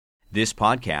This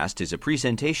podcast is a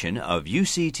presentation of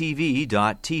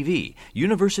UCTV.tv,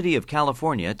 University of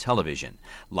California Television.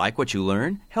 Like what you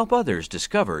learn? Help others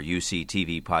discover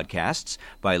UCTV podcasts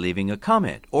by leaving a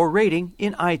comment or rating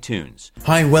in iTunes.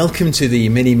 Hi, welcome to the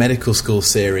Mini Medical School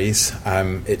series.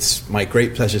 It's my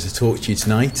great pleasure to talk to you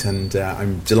tonight, and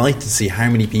I'm delighted to see how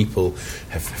many people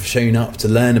have shown up to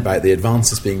learn about the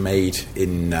advances being made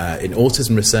in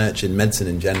autism research, in medicine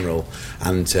in general,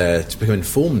 and to become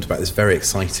informed about this very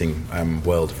exciting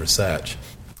world of research.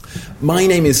 My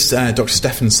name is Dr.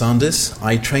 Stefan Sanders.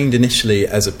 I trained initially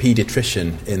as a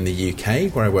paediatrician in the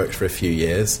UK, where I worked for a few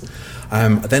years. I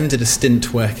then did a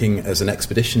stint working as an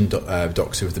expedition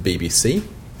doctor with the BBC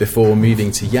before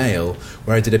moving to Yale,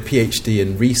 where I did a PhD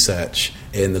in research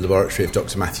in the laboratory of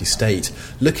Dr. Matthew State,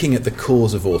 looking at the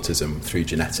cause of autism through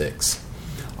genetics.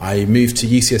 I moved to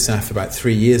UCSF about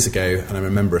 3 years ago, and I'm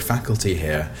a member of faculty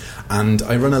here, and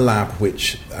I run a lab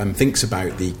which thinks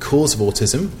about the cause of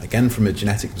autism, again from a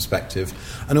genetic perspective,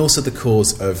 and also the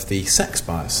cause of the sex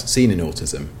bias seen in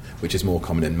autism, which is more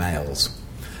common in males.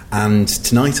 And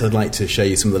tonight I'd like to show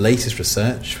you some of the latest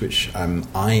research which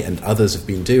I and others have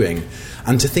been doing,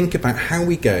 and to think about how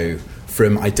we go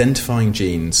from identifying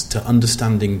genes to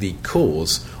understanding the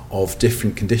cause of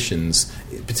different conditions,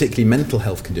 particularly mental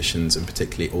health conditions and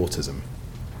particularly autism.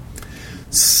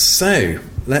 So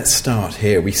let's start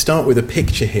here. We start with a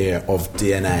picture here of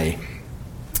DNA.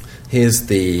 Here's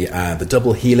the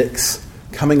double helix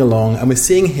coming along, and we're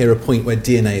seeing here a point where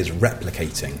DNA is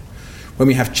replicating. When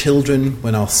we have children,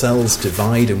 when our cells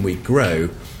divide and we grow,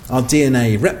 our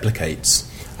DNA replicates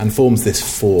and forms this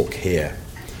fork here.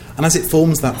 And as it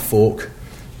forms that fork,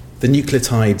 the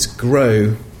nucleotides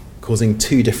grow, causing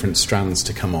two different strands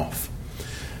to come off.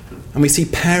 And we see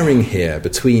pairing here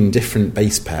between different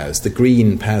base pairs. The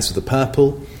green pairs with the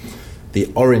purple,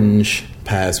 the orange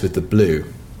pairs with the blue.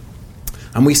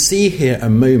 And we see here a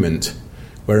moment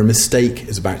where a mistake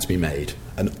is about to be made.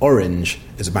 An orange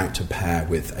is about to pair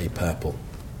with a purple.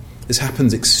 This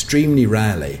happens extremely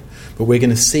rarely, but we're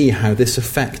going to see how this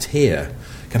effect here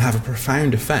can have a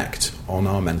profound effect on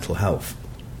our mental health.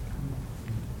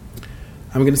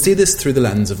 And we're going to see this through the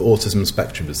lens of autism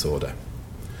spectrum disorder.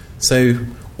 So,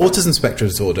 autism spectrum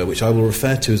disorder, which I will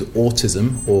refer to as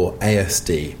autism or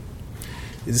ASD,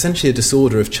 is essentially a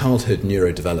disorder of childhood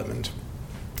neurodevelopment.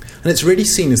 And it's really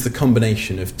seen as the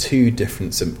combination of two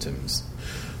different symptoms.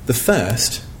 The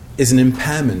first is an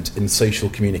impairment in social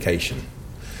communication.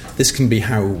 This can be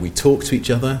how we talk to each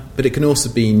other, but it can also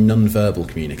be non-verbal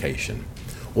communication,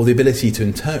 or the ability to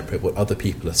interpret what other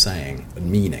people are saying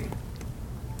and meaning.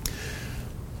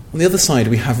 On the other side,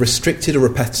 we have restricted or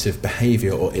repetitive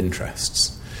behaviour or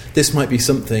interests. This might be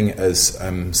something as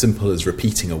simple as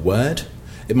repeating a word.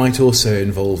 It might also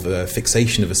involve a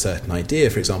fixation of a certain idea,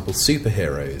 for example,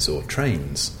 superheroes or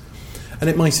trains. And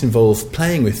it might involve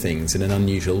playing with things in an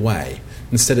unusual way.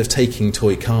 Instead of taking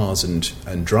toy cars and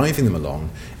driving them along,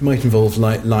 it might involve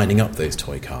lining up those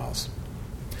toy cars.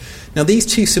 Now, these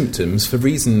two symptoms, for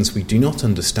reasons we do not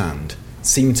understand,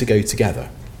 seem to go together,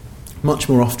 much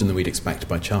more often than we'd expect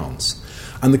by chance.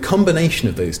 And the combination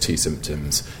of those two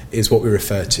symptoms is what we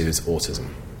refer to as autism.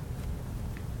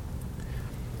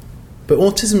 But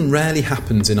autism rarely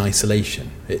happens in isolation.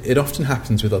 It often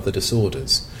happens with other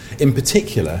disorders. In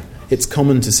particular, it's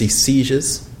common to see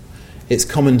seizures, it's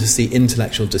common to see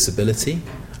intellectual disability,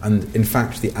 and in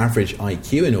fact the average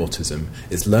IQ in autism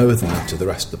is lower than that of the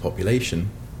rest of the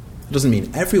population. It doesn't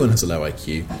mean everyone has a low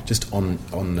IQ, just on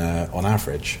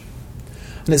average.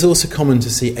 And it's also common to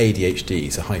see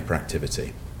ADHD, so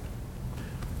hyperactivity.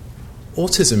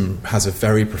 Autism has a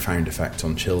very profound effect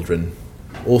on children,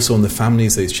 also on the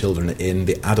families those children are in,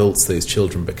 the adults those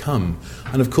children become,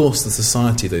 and of course the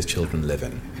society those children live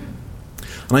in.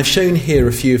 And I've shown here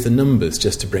a few of the numbers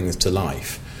just to bring us to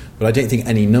life, but I don't think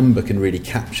any number can really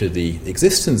capture the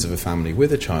existence of a family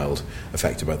with a child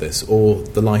affected by this, or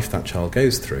the life that child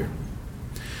goes through.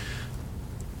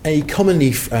 A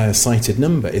commonly cited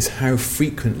number is how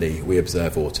frequently we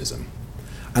observe autism.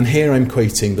 And here I'm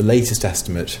quoting the latest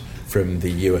estimate from the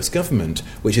US government,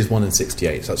 which is 1 in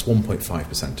 68, so that's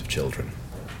 1.5% of children.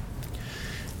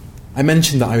 I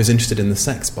mentioned that I was interested in the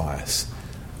sex bias.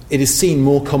 It is seen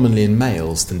more commonly in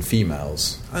males than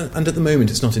females, and at the moment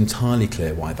it's not entirely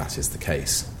clear why that is the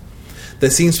case.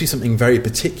 There seems to be something very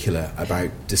particular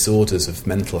about disorders of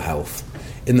mental health,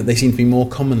 in that they seem to be more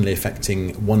commonly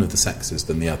affecting one of the sexes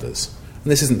than the others.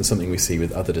 And this isn't something we see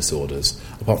with other disorders,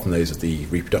 apart from those of the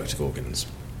reproductive organs.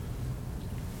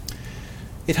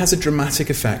 It has a dramatic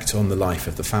effect on the life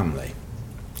of the family,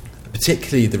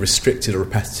 particularly the restricted or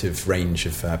repetitive range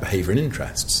of behaviour and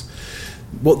interests.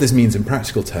 What this means in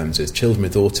practical terms is children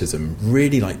with autism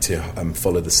really like to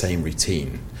follow the same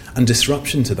routine. And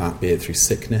disruption to that, be it through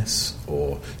sickness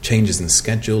or changes in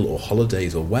schedule or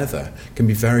holidays or weather, can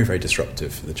be very, very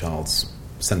disruptive for the child's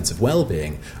sense of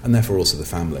well-being and therefore also the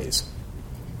family's.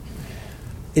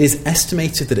 It is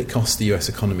estimated that it costs the US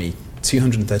economy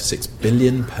 $236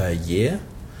 billion per year.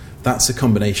 That's a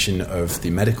combination of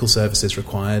the medical services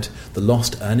required, the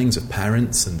lost earnings of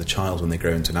parents and the child when they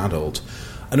grow into an adult,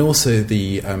 and also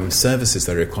the services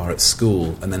they require at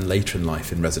school and then later in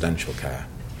life in residential care.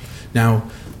 Now,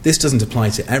 this doesn't apply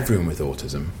to everyone with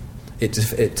autism.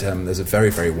 There's a very,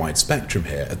 very wide spectrum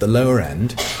here. At the lower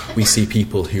end, we see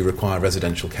people who require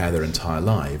residential care their entire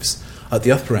lives. At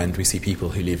the upper end, we see people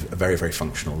who live a very, very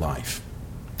functional life.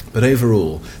 But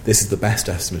overall, this is the best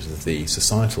estimate of the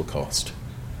societal cost.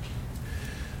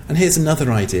 And here's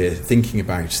another idea, thinking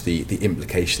about the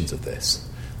implications of this.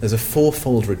 There's a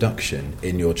 4-fold reduction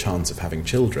in your chance of having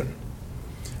children.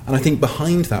 And I think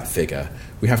behind that figure,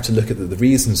 we have to look at the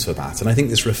reasons for that. And I think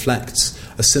this reflects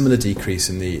a similar decrease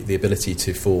in the ability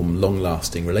to form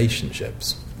long-lasting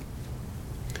relationships.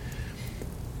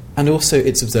 And also,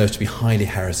 it's observed to be highly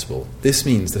heritable. This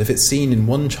means that if it's seen in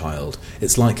one child,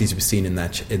 it's likely to be seen in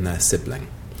their sibling.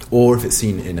 Or if it's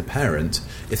seen in a parent,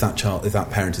 if that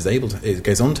parent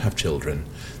goes on to have children,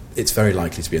 it's very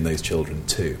likely to be in those children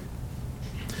too.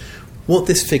 What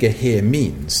this figure here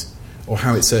means, or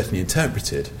how it's certainly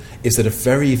interpreted, is that a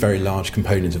very, very large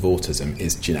component of autism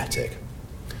is genetic.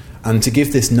 And to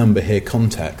give this number here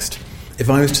context, if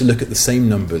I was to look at the same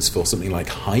numbers for something like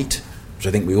height, which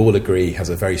I think we all agree has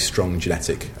a very strong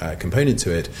genetic component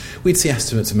to it, we'd see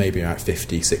estimates of maybe about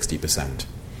 50-60%.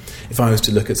 If I was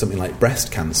to look at something like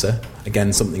breast cancer,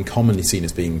 again something commonly seen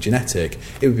as being genetic,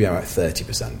 it would be about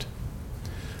 30%.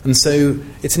 And so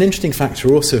it's an interesting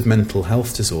factor also of mental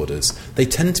health disorders. They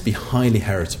tend to be highly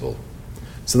heritable.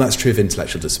 So that's true of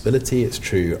intellectual disability, it's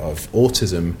true of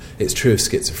autism, it's true of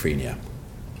schizophrenia.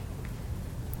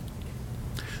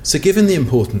 So given the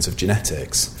importance of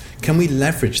genetics, can we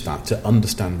leverage that to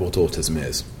understand what autism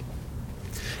is?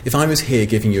 If I was here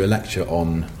giving you a lecture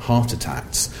on heart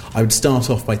attacks, I would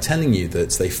start off by telling you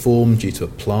that they form due to a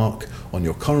plaque on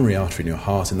your coronary artery in your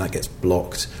heart, and that gets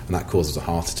blocked and that causes a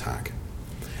heart attack.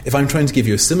 If I'm trying to give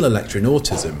you a similar lecture in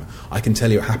autism, I can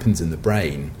tell you what happens in the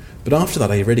brain, but after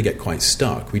that I really get quite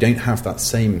stuck. We don't have that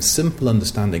same simple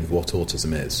understanding of what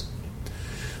autism is.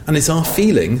 And it's our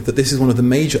feeling that this is one of the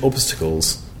major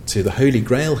obstacles to the holy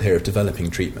grail here of developing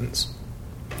treatments.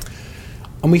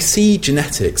 And we see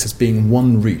genetics as being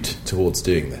one route towards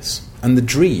doing this. And the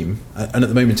dream, and at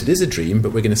the moment it is a dream,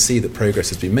 but we're going to see that progress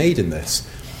has been made in this,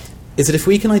 is that if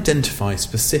we can identify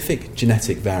specific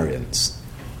genetic variants,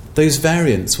 those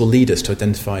variants will lead us to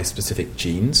identify specific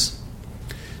genes.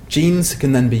 Genes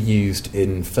can then be used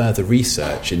in further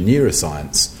research in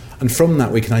neuroscience, and from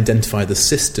that we can identify the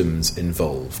systems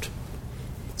involved.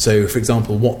 So, for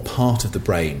example, what part of the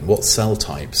brain, what cell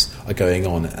types are going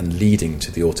on and leading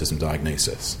to the autism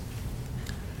diagnosis.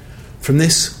 From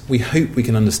this, we hope we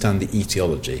can understand the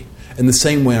etiology. In the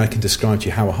same way I can describe to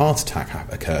you how a heart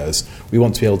attack occurs, we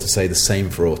want to be able to say the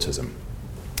same for autism.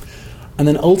 And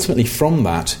then ultimately from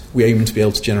that, we aim to be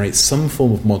able to generate some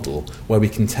form of model where we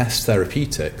can test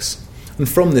therapeutics, and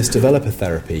from this develop a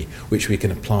therapy which we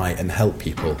can apply and help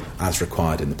people as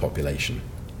required in the population.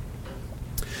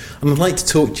 And I'd like to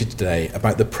talk to you today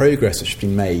about the progress which has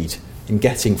been made in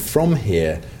getting from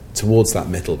here towards that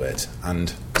middle bit.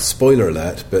 And spoiler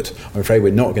alert, but I'm afraid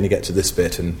we're not going to get to this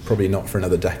bit, and probably not for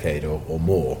another decade or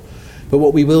more. But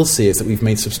what we will see is that we've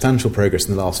made substantial progress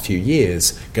in the last few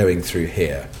years going through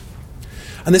here.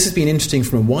 And this has been interesting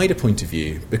from a wider point of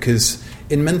view because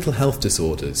in mental health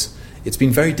disorders, it's been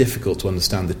very difficult to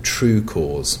understand the true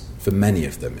cause for many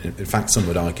of them. In fact, some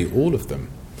would argue all of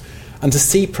them. And to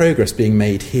see progress being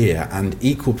made here and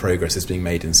equal progress is being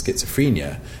made in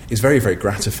schizophrenia is very, very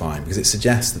gratifying because it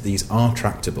suggests that these are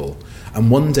tractable,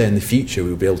 and one day in the future we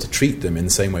will be able to treat them in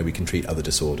the same way we can treat other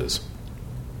disorders.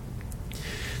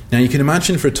 Now you can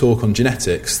imagine for a talk on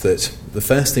genetics that the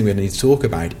first thing we're going to need to talk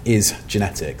about is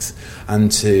genetics,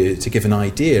 and to give an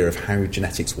idea of how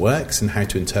genetics works and how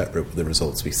to interpret the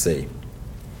results we see.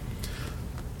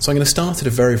 So I'm going to start at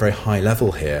a very, very high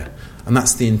level here, and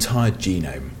that's the entire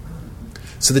genome.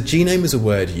 So the genome is a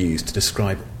word used to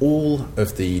describe all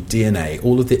of the DNA,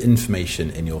 all of the information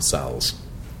in your cells.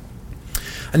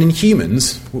 And in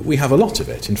humans, we have a lot of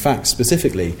it. In fact,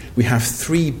 specifically, we have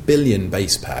 3 billion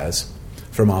base pairs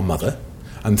from our mother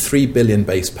and 3 billion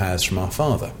base pairs from our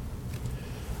father.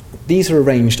 These are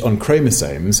arranged on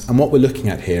chromosomes, and what we're looking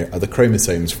at here are the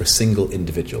chromosomes for a single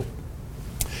individual.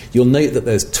 You'll note that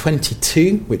there's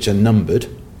 22 which are numbered,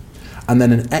 and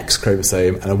then an X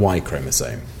chromosome and a Y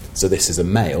chromosome. So this is a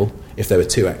male. If there were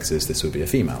two X's, this would be a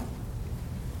female.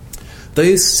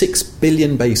 Those 6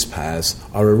 billion base pairs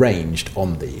are arranged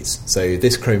on these. So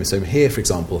this chromosome here, for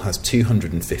example, has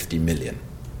 250 million.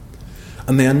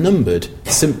 And they are numbered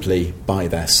simply by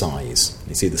their size.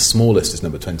 You see the smallest is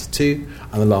number 22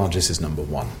 and the largest is number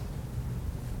 1.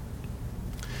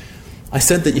 I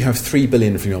said that you have 3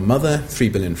 billion from your mother, 3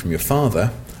 billion from your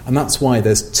father, and that's why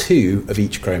there's 2 of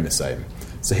each chromosome.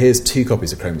 So here's 2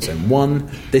 copies of chromosome 1.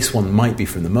 This one might be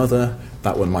from the mother,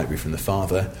 that one might be from the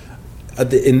father.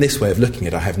 In this way of looking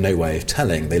at it, I have no way of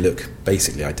telling. They look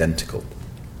basically identical.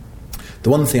 The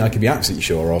one thing I can be absolutely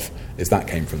sure of is that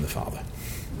came from the father.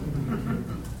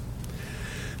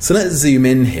 So let's zoom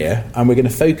in here, and we're going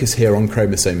to focus here on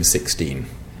chromosome 16.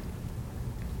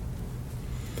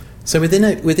 So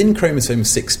within chromosome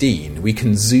 16, we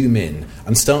can zoom in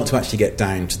and start to actually get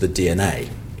down to the DNA.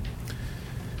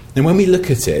 Now when we look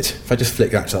at it, if I just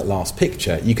flick back to that last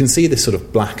picture, you can see this sort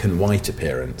of black and white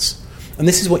appearance. And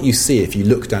this is what you see if you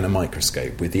look down a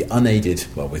microscope with the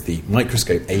with the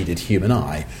microscope-aided human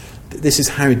eye. This is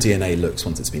how DNA looks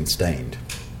once it's been stained.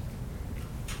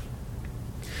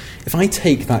 If I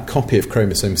take that copy of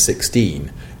chromosome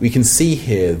 16, we can see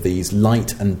here these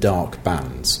light and dark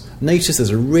bands. Notice there's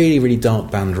a really, really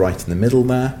dark band right in the middle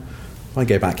there. If I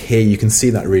go back here, you can see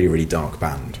that really, really dark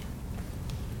band.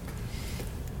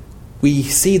 We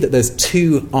see that there's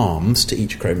 2 arms to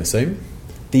each chromosome.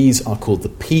 These are called the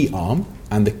P arm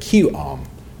and the Q arm,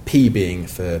 P being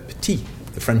for petit,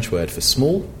 the French word for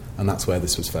small, and that's where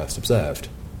this was first observed.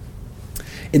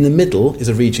 In the middle is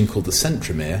a region called the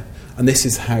centromere, and this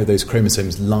is how those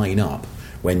chromosomes line up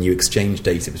when you exchange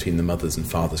data between the mother's and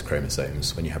father's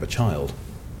chromosomes when you have a child.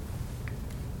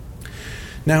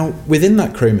 Now, within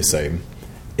that chromosome,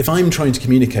 if I'm trying to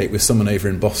communicate with someone over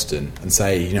in Boston and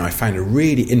say, I found a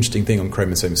really interesting thing on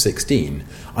chromosome 16,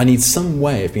 I need some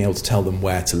way of being able to tell them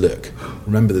where to look.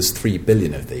 Remember, there's 3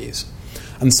 billion of these.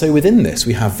 And so within this,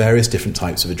 we have various different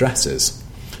types of addresses.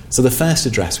 So the first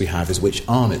address we have is which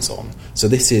arm it's on. So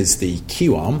this is the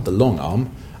Q arm, the long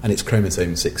arm, and it's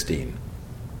chromosome 16.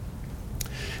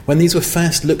 When these were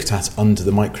first looked at under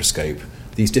the microscope,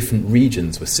 these different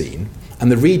regions were seen,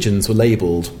 and the regions were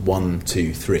labelled 1,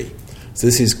 2, 3. So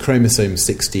this is chromosome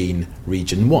 16,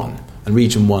 region 1, and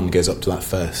region 1 goes up to that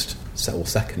first or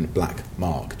second black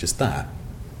mark just there.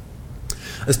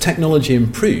 As technology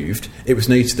improved, it was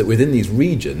noted that within these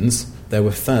regions there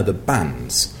were further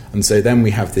bands, and so then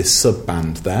we have this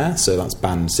sub-band there, so that's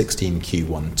band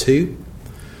 16Q12.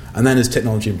 And then as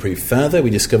technology improved further, we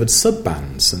discovered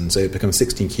sub-bands, and so it becomes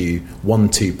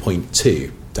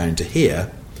 16Q12.2 down to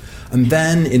here. And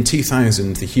then in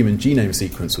 2000, the human genome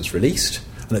sequence was released,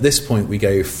 and at this point we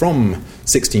go from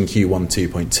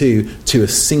 16Q12.2 to a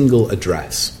single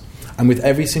address. And with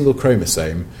every single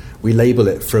chromosome, we label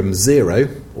it from 0,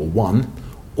 or 1,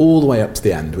 all the way up to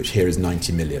the end, which here is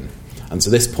 90 million. And so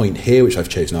this point here, which I've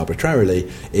chosen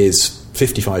arbitrarily, is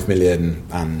 55 million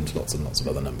and lots of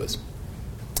other numbers.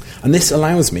 And this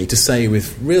allows me to say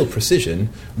with real precision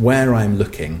where I'm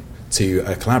looking to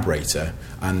a collaborator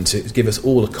and to give us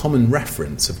all a common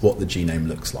reference of what the genome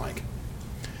looks like.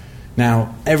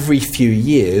 Now, every few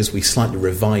years we slightly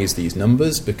revise these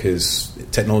numbers because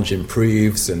technology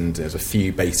improves and there's a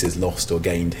few bases lost or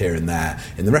gained here and there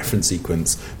in the reference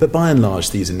sequence, but by and large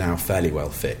these are now fairly well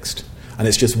fixed. And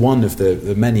it's just one of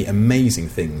the many amazing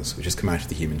things which has come out of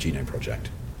the Human Genome Project.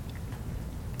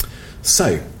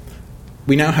 So,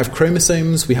 we now have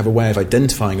chromosomes, we have a way of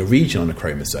identifying a region on a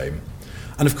chromosome,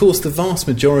 and of course the vast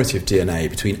majority of DNA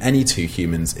between any 2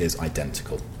 humans is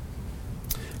identical.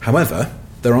 However,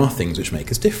 there are things which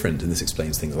make us different, and this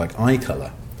explains things like eye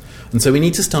colour. And so we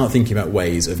need to start thinking about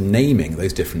ways of naming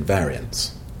those different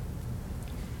variants.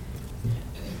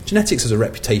 Genetics has a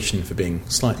reputation for being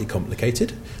slightly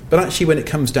complicated, but actually when it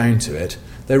comes down to it,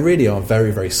 there really are a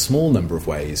very, very small number of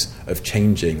ways of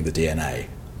changing the DNA.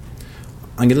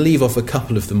 I'm going to leave off a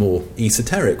couple of the more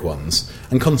esoteric ones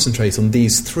and concentrate on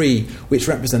these 3 which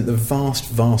represent the vast,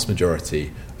 vast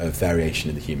majority of variation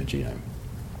in the human genome.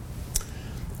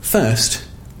 First,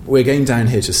 we're going down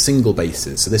here to single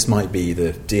bases, so this might be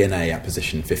the DNA at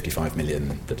position 55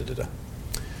 million,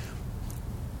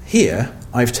 Here,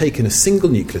 I've taken a single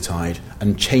nucleotide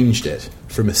and changed it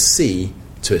from a C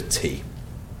to a T.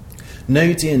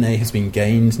 No DNA has been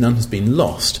gained, none has been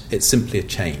lost, it's simply a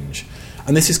change.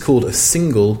 And this is called a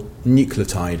single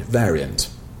nucleotide variant,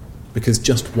 because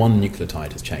just one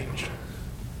nucleotide has changed.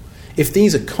 If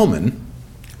these are common,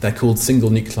 they're called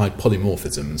single nucleotide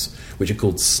polymorphisms, which are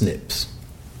called SNPs.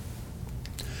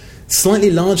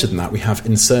 Slightly larger than that, we have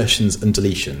insertions and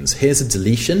deletions. Here's a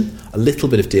deletion, a little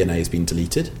bit of DNA has been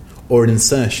deleted, or an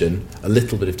insertion, a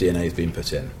little bit of DNA has been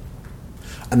put in.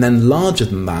 And then larger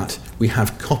than that, we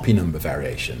have copy number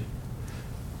variation.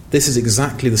 This is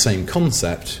exactly the same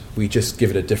concept, we just give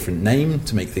it a different name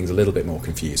to make things a little bit more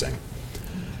confusing.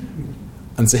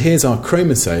 And so here's our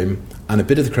chromosome, and a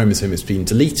bit of the chromosome has been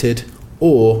deleted,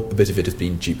 or a bit of it has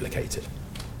been duplicated.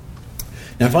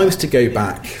 Now, if I was to go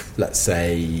back, let's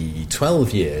say,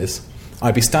 12 years,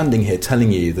 I'd be standing here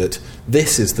telling you that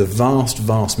this is the vast,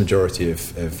 vast majority of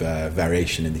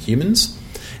variation in the humans.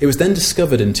 It was then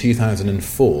discovered in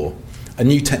 2004, a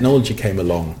new technology came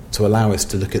along to allow us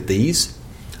to look at these,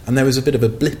 and there was a bit of a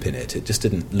blip in it. It just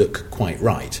didn't look quite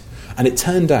right. And it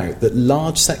turned out that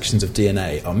large sections of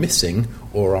DNA are missing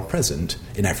or are present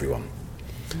in everyone.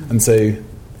 And so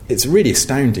it's really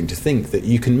astounding to think that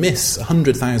you can miss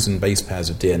 100,000 base pairs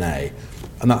of DNA,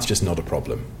 and that's just not a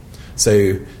problem.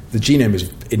 So the genome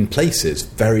is, in places,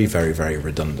 very, very, very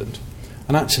redundant.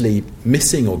 And actually,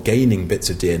 missing or gaining bits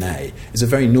of DNA is a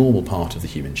very normal part of the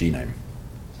human genome.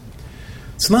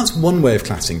 So that's one way of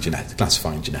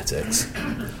classifying genetics.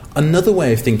 Another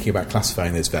way of thinking about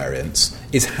classifying those variants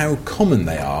is how common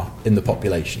they are in the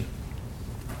population.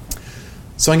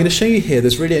 So I'm going to show you here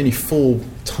there's really only 4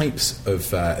 types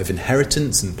of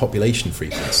inheritance and population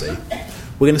frequency.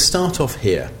 We're going to start off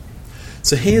here.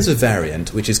 So here's a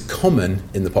variant which is common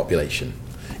in the population.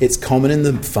 It's common in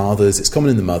the fathers, it's common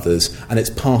in the mothers, and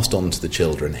it's passed on to the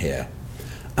children here.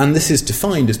 And this is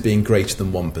defined as being greater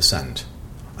than 1%.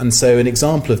 And so an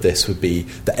example of this would be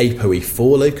the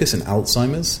ApoE4 locus in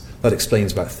Alzheimer's. That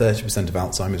explains about 30% of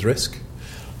Alzheimer's risk.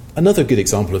 Another good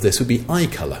example of this would be eye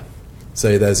colour.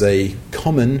 So there's a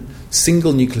common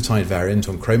single nucleotide variant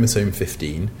on chromosome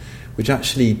 15 which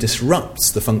actually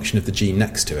disrupts the function of the gene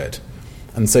next to it.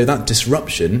 And so that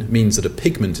disruption means that a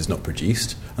pigment is not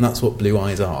produced, and that's what blue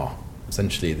eyes are,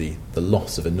 essentially the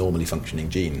loss of a normally functioning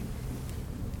gene.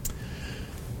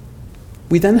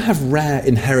 We then have rare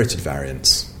inherited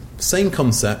variants. Same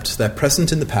concept, they're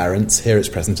present in the parents, here it's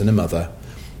present in a mother,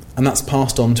 and that's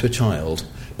passed on to a child.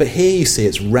 But here you see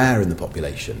it's rare in the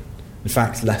population. In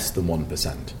fact, less than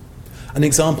 1%. An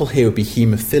example here would be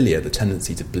haemophilia, the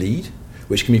tendency to bleed,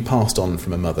 which can be passed on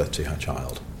from a mother to her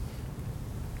child.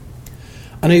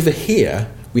 And over here,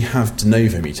 we have de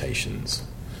novo mutations.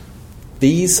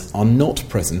 These are not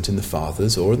present in the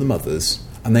fathers or in the mothers,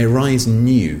 and they arise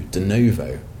new, de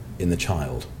novo, in the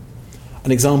child.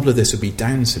 An example of this would be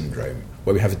Down syndrome,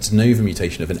 where we have a de novo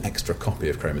mutation of an extra copy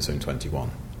of chromosome 21.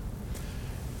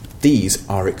 These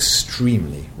are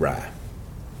extremely rare.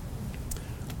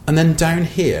 And then down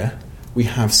here, we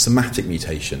have somatic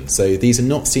mutations. So these are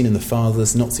not seen in the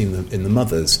fathers, not seen in the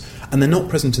mothers, and they're not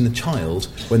present in the child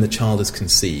when the child is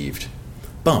conceived.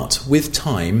 But with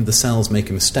time, the cells make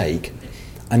a mistake,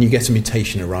 and you get a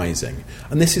mutation arising.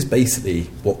 And this is basically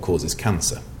what causes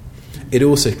cancer. It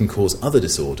also can cause other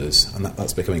disorders, and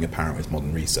that's becoming apparent with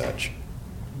modern research.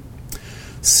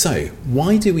 So,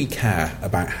 why do we care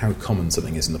about how common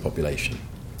something is in the population?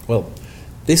 Well,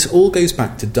 this all goes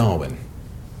back to Darwin.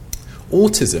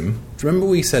 Autism, remember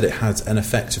we said it has an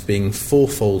effect of being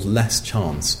 4-fold less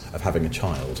chance of having a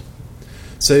child.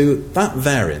 So that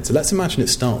variant, so let's imagine it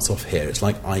starts off here, it's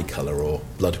like eye colour or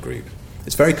blood group.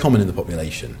 It's very common in the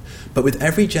population, but with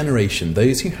every generation,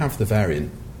 those who have the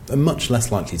variant are much less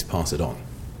likely to pass it on.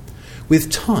 With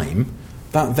time,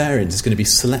 that variant is going to be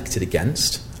selected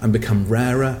against and become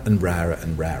rarer and rarer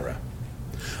and rarer.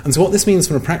 And so what this means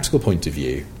from a practical point of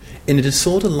view, in a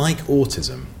disorder like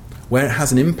autism, where it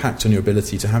has an impact on your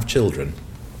ability to have children,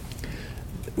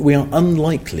 we are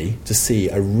unlikely to see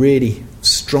a really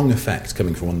strong effect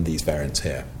coming from one of these variants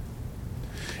here.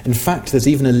 In fact, there's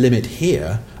even a limit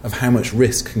here of how much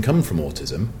risk can come from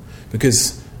autism,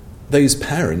 because those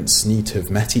parents need to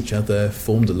have met each other,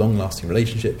 formed a long-lasting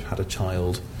relationship, had a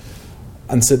child,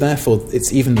 and so therefore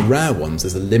it's even the rare ones,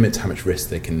 there's a limit to how much risk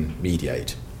they can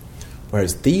mediate.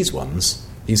 Whereas these ones,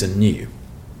 these are new.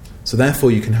 So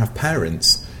therefore you can have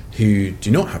parents who do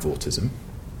not have autism,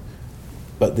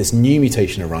 but this new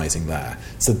mutation arising there.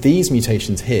 So these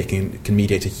mutations here can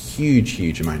mediate a huge,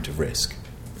 huge amount of risk.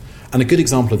 And a good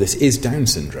example of this is Down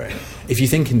syndrome. If you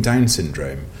think in Down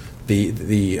syndrome,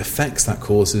 the effects that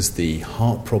causes, the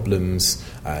heart problems,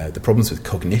 the problems with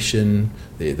cognition,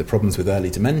 the problems with early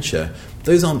dementia,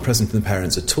 those aren't present in the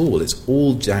parents at all. It's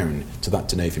all down to that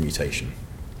de novo mutation.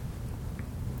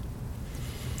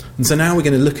 And so now we're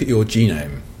going to look at your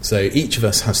genome. So each of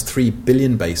us has 3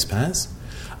 billion base pairs.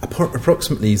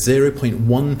 Approximately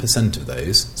 0.1% of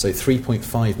those, so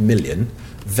 3.5 million,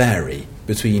 vary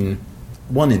between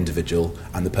one individual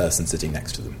and the person sitting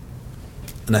next to them.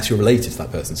 unless you're related to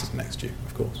that person sitting next to you,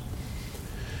 of course.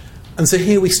 And so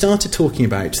here we started talking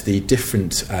about the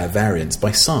different variants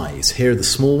by size. Here are the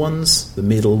small ones, the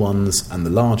middle ones, and the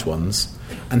large ones.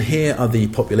 And here are the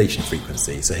population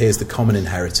frequency. So here's the common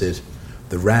inherited,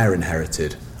 the rare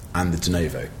inherited, and the de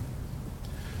novo.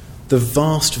 The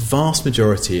vast, vast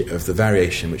majority of the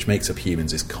variation which makes up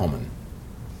humans is common.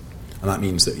 And that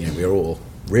means that we're all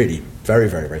really very,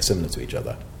 very, very similar to each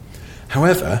other.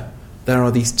 However, there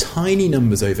are these tiny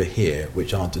numbers over here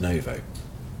which are de novo.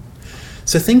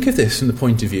 So think of this from the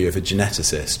point of view of a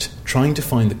geneticist trying to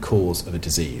find the cause of a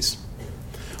disease.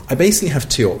 I basically have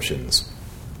two options.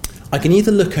 I can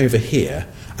either look over here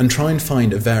and try and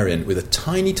find a variant with a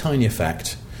tiny, tiny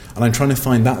effect, and I'm trying to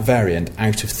find that variant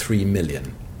out of 3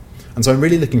 million. And so I'm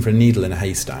really looking for a needle in a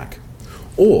haystack.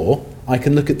 Or I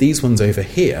can look at these ones over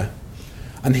here,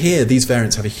 and here these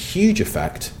variants have a huge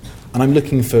effect, and I'm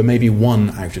looking for maybe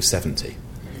 1 out of 70.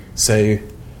 So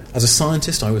as a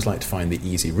scientist, I always like to find the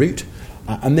easy route.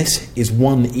 And this is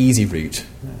one easy route,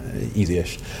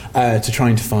 easy-ish, to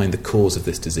trying to find the cause of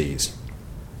this disease.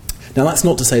 Now, that's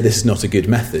not to say this is not a good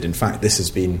method. In fact,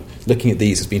 looking at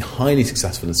these has been highly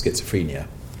successful in schizophrenia.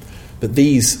 But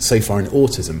these, so far in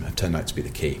autism, have turned out to be the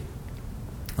key.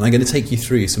 And I'm going to take you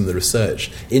through some of the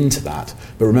research into that.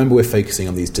 But remember, we're focusing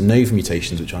on these de novo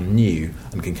mutations, which are new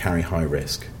and can carry high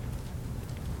risk.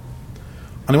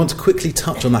 And I want to quickly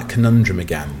touch on that conundrum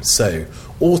again. So,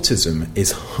 autism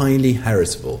is highly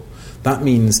heritable. That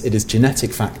means it is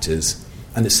genetic factors,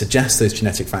 and it suggests those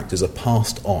genetic factors are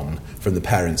passed on from the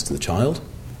parents to the child.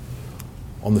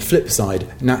 On the flip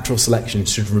side, natural selection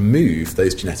should remove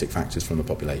those genetic factors from the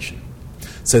population.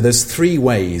 So there's 3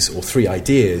 ways or 3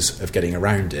 ideas of getting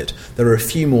around it. There are a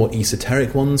few more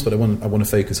esoteric ones, but I want to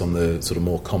focus on the sort of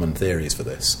more common theories for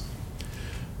this.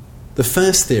 The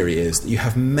first theory is that you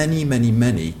have many, many,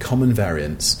 many common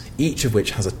variants, each of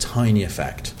which has a tiny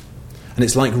effect. And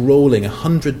it's like rolling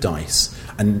 100 dice,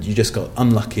 and you just got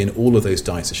unlucky and all of those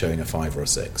dice are showing a 5 or a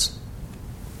 6.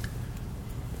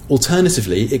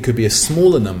 Alternatively, it could be a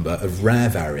smaller number of rare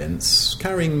variants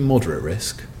carrying moderate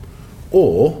risk,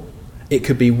 or it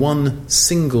could be one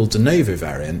single de novo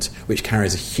variant which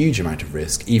carries a huge amount of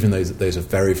risk, even though those are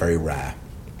very, very rare.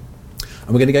 And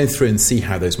we're going to go through and see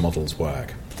how those models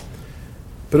work.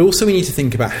 But also we need to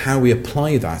think about how we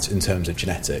apply that in terms of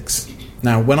genetics.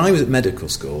 Now, when I was at medical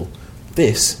school,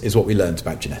 this is what we learned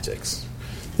about genetics.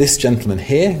 This gentleman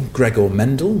here, Gregor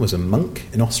Mendel, was a monk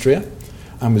in Austria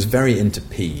and was very into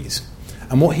peas.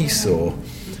 And what he saw,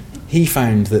 he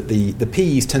found that the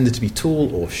peas tended to be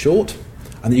tall or short,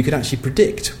 and that you could actually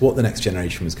predict what the next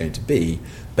generation was going to be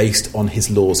based on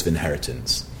his laws of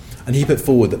inheritance. And he put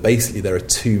forward that basically there are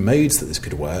 2 modes that this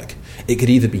could work. It could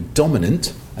either be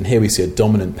dominant, and here we see a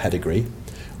dominant pedigree,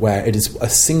 where it is a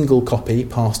single copy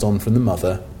passed on from the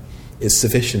mother is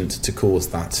sufficient to cause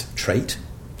that trait,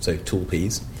 so tall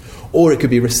peas. Or it could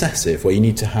be recessive, where you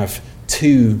need to have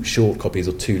 2 short copies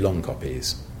or 2 long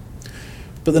copies.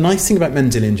 But the nice thing about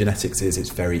Mendelian genetics is it's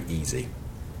very easy.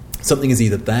 Something is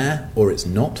either there or it's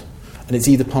not, and it's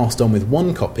either passed on with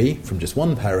 1 copy from just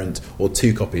 1 parent or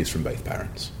 2 copies from both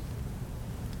parents.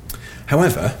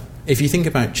 However, if you think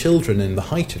about children and the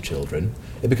height of children,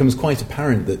 it becomes quite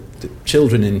apparent that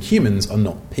children in humans are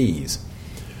not peas.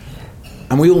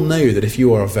 And we all know that if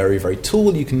you are very, very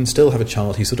tall, you can still have a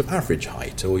child who's sort of average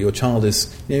height, or your child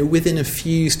is within a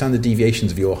few standard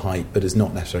deviations of your height, but is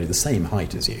not necessarily the same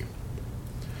height as you.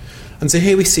 And so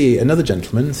here we see another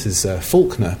gentleman, this is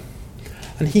Faulkner,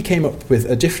 and he came up with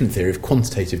a different theory of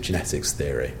quantitative genetics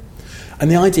theory. And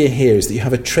the idea here is that you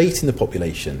have a trait in the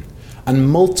population, and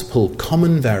multiple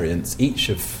common variants, each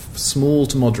of small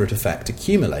to moderate effect,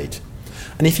 accumulate.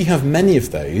 And if you have many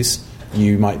of those,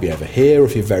 you might be over here, or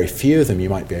if you have very few of them, you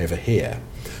might be over here.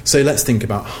 So let's think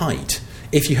about height.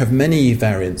 If you have many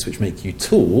variants which make you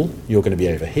tall, you're going to be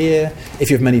over here.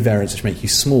 If you have many variants which make you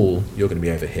small, you're going to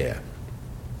be over here.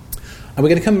 And we're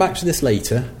going to come back to this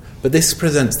later, but this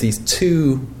presents these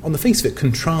 2, on the face of it,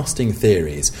 contrasting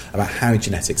theories about how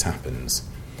genetics happens.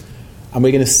 And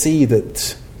we're going to see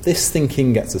that this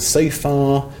thinking gets us so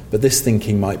far, but this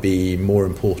thinking might be more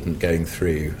important going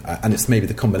through, and it's maybe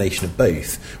the combination of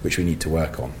both which we need to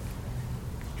work on.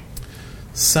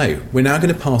 So, we're now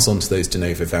going to pass on to those de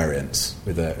novo variants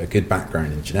with a good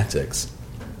background in genetics.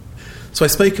 So I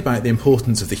spoke about the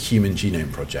importance of the Human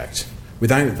Genome Project.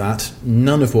 Without that,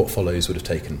 none of what follows would have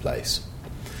taken place.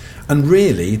 And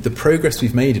really, the progress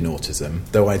we've made in autism,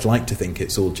 though I'd like to think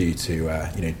it's all due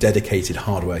to dedicated,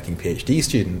 hard-working PhD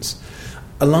students,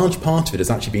 a large part of it has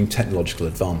actually been technological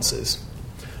advances.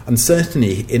 And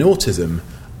certainly in autism,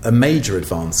 a major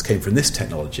advance came from this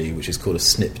technology, which is called a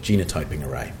SNP genotyping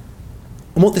array.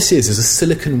 And what this is a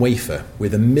silicon wafer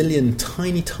with 1 million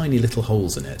tiny, tiny little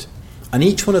holes in it. And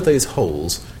each one of those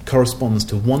holes corresponds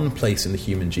to one place in the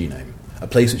human genome, a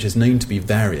place which is known to be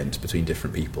variant between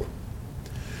different people.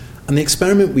 And the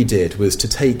experiment we did was to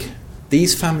take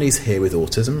these families here with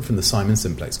autism from the Simon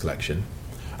Simplex collection,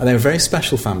 and they were very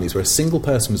special families where a single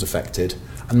person was affected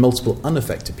and multiple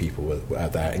unaffected people were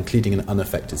there, including an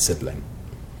unaffected sibling.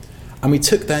 And we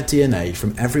took their DNA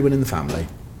from everyone in the family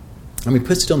and we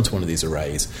put it onto one of these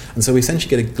arrays, and so we essentially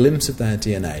get a glimpse of their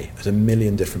DNA at 1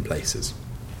 million different places.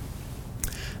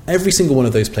 Every single one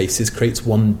of those places creates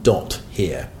one dot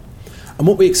here. And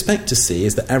what we expect to see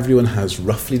is that everyone has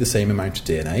roughly the same amount of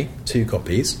DNA, 2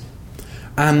 copies,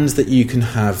 and that you can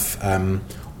have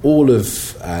all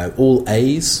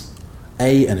A's,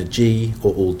 A and a G,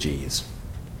 or all G's.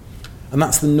 And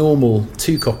that's the normal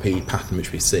 2-copy pattern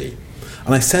which we see.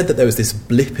 And I said that there was this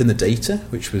blip in the data,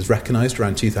 which was recognised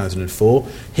around 2004.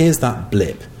 Here's that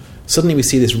blip. Suddenly we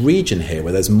see this region here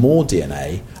where there's more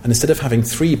DNA, and instead of having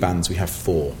 3 bands, we have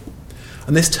 4.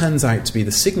 And this turns out to be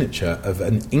the signature of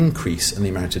an increase in the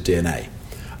amount of DNA.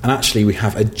 And actually we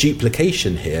have a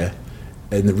duplication here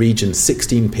in the region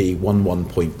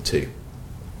 16p11.2.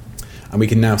 And we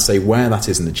can now say where that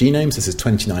is in the genomes. This is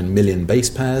 29 million base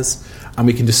pairs, and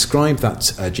we can describe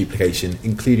that duplication,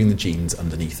 including the genes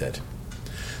underneath it.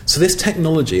 So this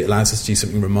technology allows us to do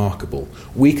something remarkable.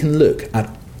 We can look at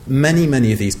many,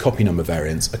 many of these copy number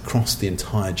variants across the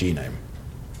entire genome.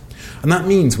 And that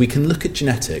means we can look at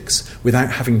genetics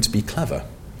without having to be clever.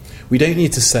 We don't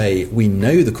need to say, we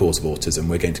know the cause of autism,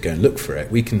 we're going to go and look for it.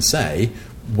 We can say,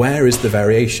 where is the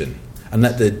variation? And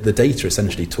let the data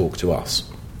essentially talk to us.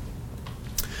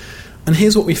 And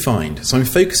here's what we find. So I'm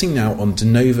focusing now on de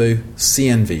novo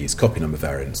CNVs, copy number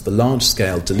variants, the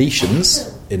large-scale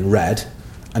deletions in red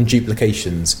and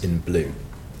duplications in blue.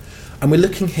 And we're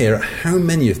looking here at how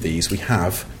many of these we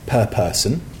have per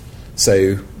person.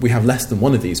 So we have less than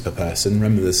 1 of these per person.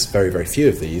 Remember, there's very, very few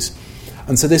of these.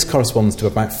 And so this corresponds to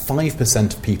about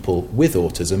 5% of people with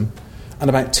autism and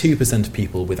about 2% of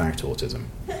people without autism.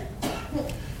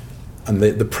 And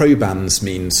the probands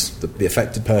means the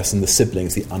affected person, the sibling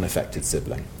is the unaffected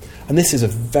sibling. And this is a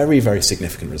very, very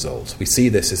significant result. We see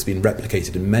this has been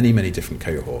replicated in many, many different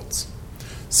cohorts.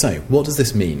 So what does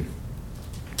this mean?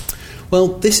 Well,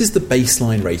 this is the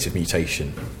baseline rate of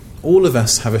mutation. All of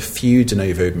us have a few de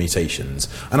novo mutations,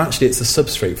 and actually it's the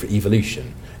substrate for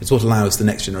evolution. It's what allows the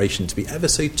next generation to be ever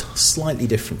so slightly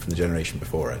different from the generation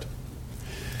before it.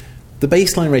 The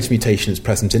baseline rate of mutation is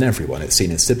present in everyone. It's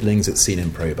seen in siblings, it's seen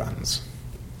in probands.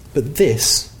 But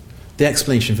the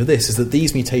explanation for this is that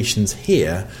these mutations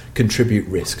here contribute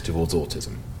risk towards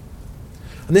autism.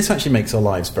 And this actually makes our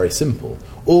lives very simple.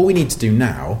 All we need to do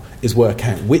now is work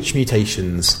out which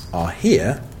mutations are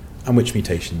here and which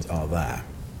mutations are there.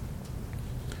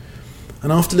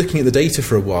 And after looking at the data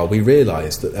for a while, we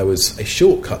realised that there was a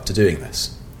shortcut to doing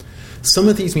this. Some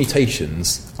of these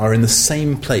mutations are in the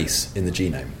same place in the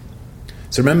genome.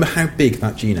 So remember how big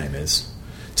that genome is.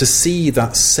 To see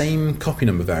that same copy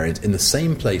number variant in the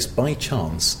same place by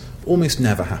chance almost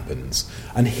never happens.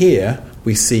 And here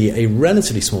we see a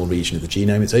relatively small region of the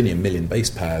genome. It's only 1 million base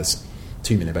pairs,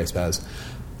 2 million base pairs,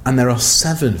 and there are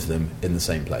 7 of them in the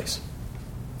same place.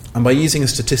 And by using a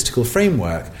statistical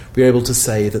framework, we're able to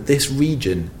say that this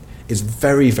region is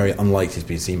very, very unlikely to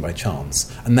be seen by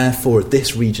chance, and therefore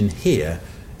this region here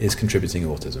is contributing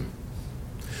autism.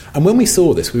 And when we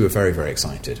saw this, we were very, very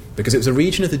excited, because it was a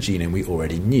region of the genome we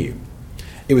already knew.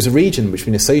 It was a region which had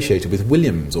been associated with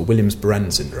Williams or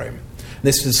Williams-Bren syndrome. And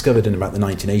this was discovered in about the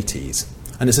 1980s.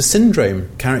 And it's a syndrome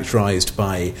characterised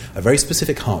by a very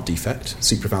specific heart defect,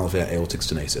 supravalvular aortic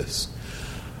stenosis,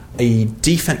 a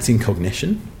defect in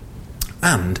cognition,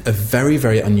 and a very,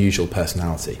 very unusual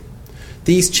personality.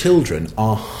 These children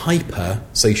are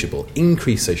hyper-sociable,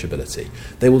 increased sociability.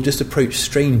 They will just approach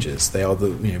strangers. They are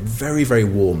very, very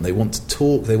warm. They want to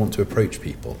talk. They want to approach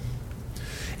people.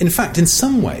 In fact, in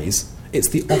some ways, it's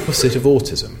the opposite of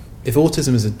autism. If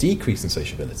autism is a decrease in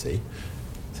sociability,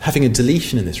 having a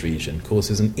deletion in this region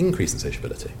causes an increase in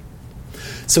sociability.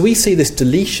 So we see this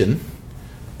deletion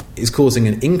is causing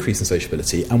an increase in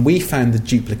sociability, and we found the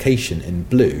duplication in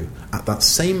blue at that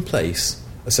same place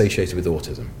associated with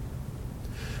autism.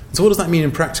 So what does that mean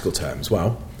in practical terms?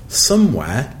 Well,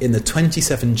 somewhere in the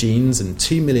 27 genes and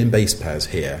 2 million base pairs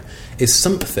here is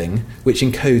something which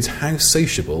encodes how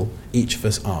sociable each of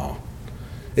us are.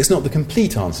 It's not the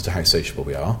complete answer to how sociable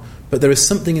we are, but there is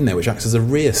something in there which acts as a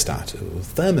rheostat or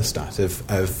thermostat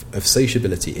of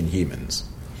sociability in humans,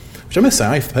 which I must say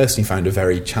I've personally found a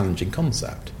very challenging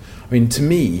concept. I mean, to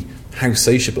me, how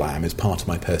sociable I am is part of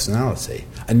my personality,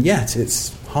 and yet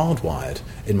it's hardwired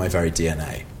in my very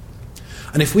DNA.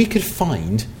 And if we could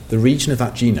find the region of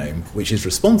that genome which is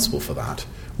responsible for that,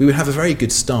 we would have a very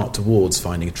good start towards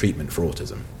finding a treatment for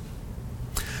autism.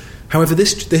 However,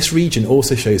 this region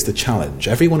also shows the challenge.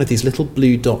 Every one of these little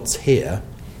blue dots here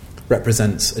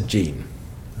represents a gene.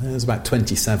 There's about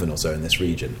 27 or so in this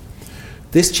region.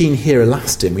 This gene here,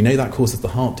 elastin, we know that causes the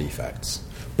heart defects,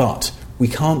 but we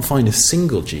can't find a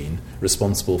single gene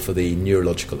responsible for the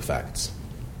neurological effects.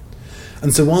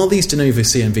 And so while these de novo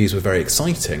CNVs were very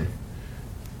exciting,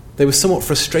 they were somewhat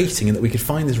frustrating in that we could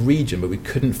find this region, but we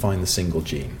couldn't find the single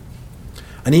gene.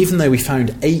 And even though we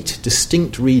found 8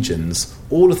 distinct regions,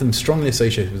 all of them strongly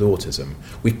associated with autism,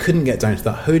 we couldn't get down to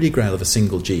that holy grail of a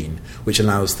single gene, which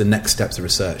allows the next steps of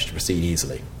research to proceed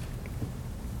easily.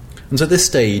 And so at this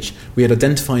stage, we had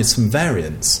identified some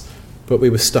variants, but we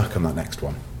were stuck on that next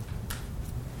one.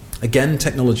 Again,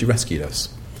 technology rescued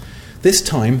us. This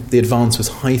time, the advance was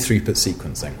high-throughput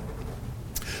sequencing.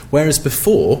 Whereas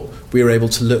before, we were able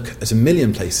to look at 1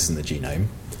 million places in the genome,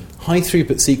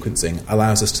 high-throughput sequencing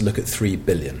allows us to look at 3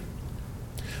 billion.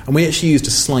 And we actually used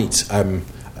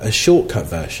a shortcut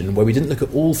version where we didn't look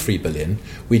at all 3 billion,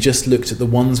 we just looked at the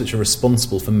ones which are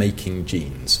responsible for making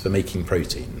genes, for making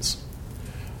proteins.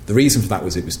 The reason for that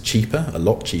was it was cheaper, a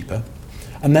lot cheaper,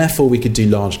 and therefore we could do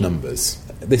large numbers.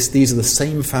 These are the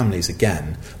same families,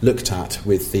 again, looked at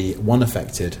with the one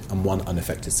affected and one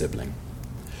unaffected sibling.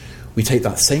 We take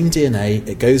that same DNA,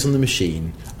 it goes on the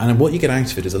machine, and what you get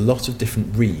out of it is a lot of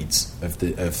different reads of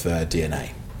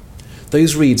DNA.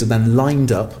 Those reads are then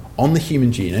lined up on the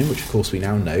human genome, which of course we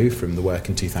now know from the work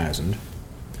in 2000.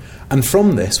 And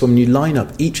from this, when you line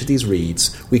up each of these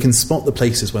reads, we can spot the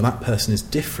places where that person is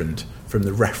different from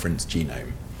the reference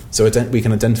genome. So we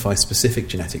can identify specific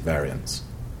genetic variants.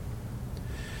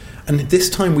 And this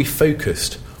time we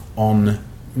focused on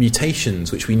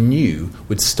mutations which we knew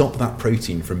would stop that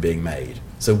protein from being made.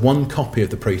 So one copy of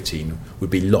the protein would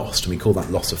be lost, and we call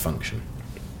that loss of function.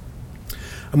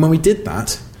 And when we did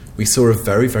that, we saw a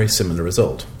very, very similar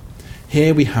result.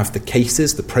 Here we have the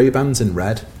cases, the probands in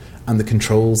red, and the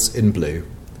controls in blue.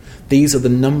 These are the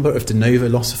number of de novo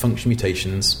loss of function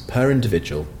mutations per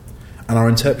individual, and our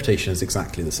interpretation is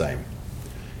exactly the same.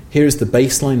 Here is the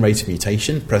baseline rate of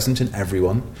mutation present in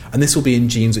everyone, and this will be in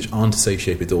genes which aren't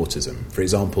associated with autism. For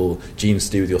example, genes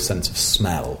to do with your sense of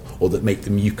smell, or that make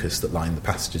the mucus that line the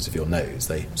passages of your nose.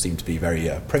 They seem to be very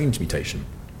prone to mutation.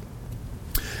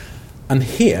 And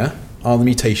here are the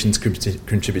mutations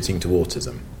contributing to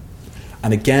autism.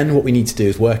 And again, what we need to do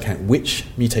is work out which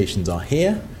mutations are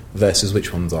here versus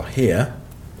which ones are here.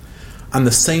 And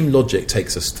the same logic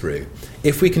takes us through.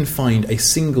 If we can find a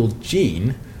single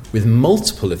gene with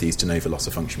multiple of these de novo loss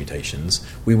of function mutations,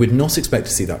 we would not expect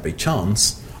to see that by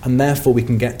chance, and therefore we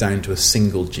can get down to a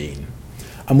single gene.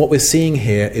 And what we're seeing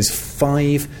here is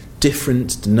 5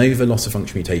 different de novo loss of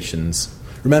function mutations.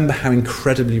 Remember how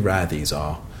incredibly rare these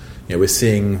are. We're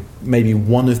seeing maybe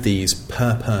one of these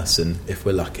per person if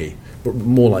we're lucky, but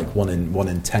more like one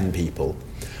in 10 people.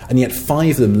 And yet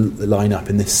 5 of them line up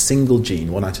in this single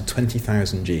gene, 1 out of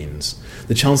 20,000 genes.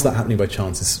 The chance of that happening by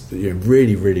chance is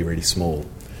really, really, really small.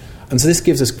 And so this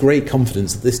gives us great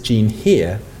confidence that this gene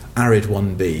here,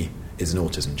 ARID1B, is an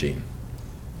autism gene.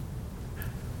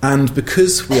 And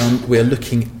because we are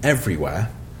looking everywhere,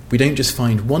 we don't just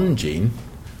find one gene,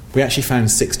 we actually found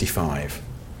 65.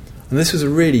 And this was a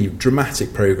really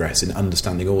dramatic progress in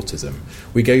understanding autism.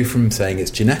 We go from saying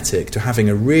it's genetic to having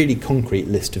a really concrete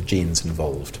list of genes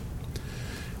involved.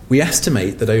 We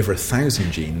estimate that over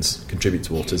 1,000 genes contribute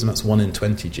to autism, that's 1 in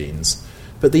 20 genes,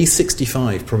 but these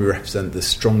 65 probably represent the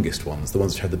strongest ones, the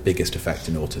ones which have the biggest effect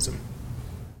in autism.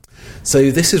 So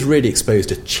this has really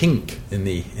exposed a chink in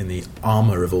the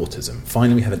armour of autism.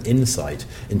 Finally, we have an insight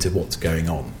into what's going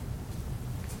on.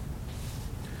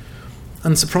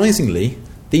 And surprisingly,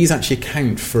 these actually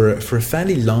account for a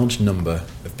fairly large number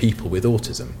of people with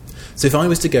autism. So if I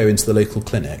was to go into the local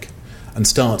clinic and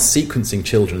start sequencing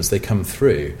children as they come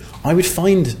through, I would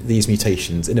find these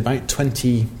mutations in about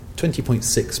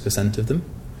 20.6% of them.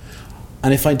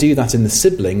 And if I do that in the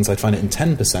siblings, I'd find it in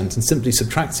 10%, and simply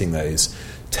subtracting those,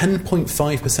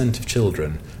 10.5% of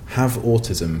children have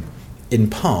autism in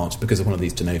part because of one of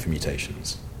these de novo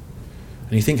mutations.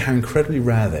 And you think how incredibly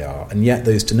rare they are, and yet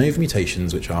those de novo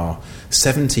mutations, which are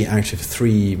 70 out of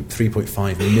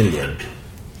 3.5 million,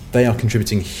 they are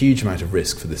contributing a huge amount of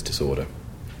risk for this disorder.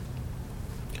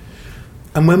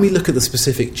 And when we look at the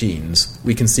specific genes,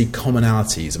 we can see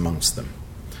commonalities amongst them.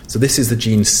 So this is the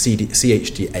gene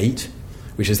CHD8,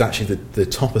 which is actually the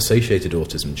top associated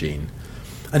autism gene.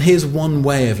 And here's one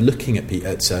way of looking at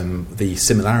the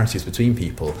similarities between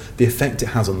people, the effect it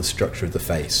has on the structure of the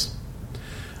face.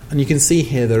 And you can see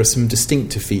here there are some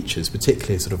distinctive features,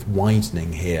 particularly sort of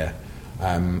widening here,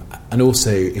 and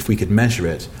also, if we could measure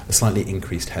it, a slightly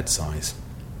increased head size.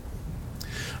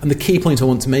 And the key point I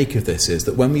want to make of this is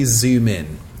that when we zoom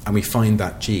in and we find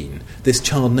that gene, this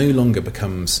child no longer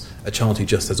becomes a child who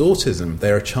just has autism,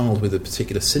 they're a child with a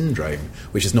particular syndrome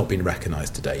which has not been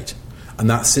recognised to date. And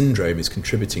that syndrome is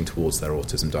contributing towards their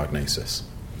autism diagnosis.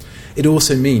 It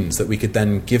also means that we could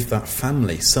then give that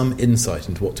family some insight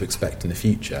into what to expect in the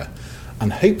future,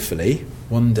 and hopefully,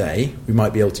 one day, we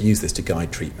might be able to use this to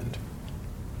guide treatment.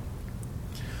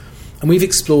 And we've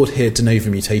explored here de novo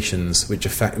mutations which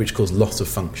cause loss of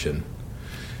function.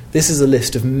 This is a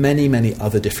list of many, many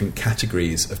other different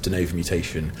categories of de novo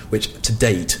mutation which to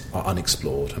date are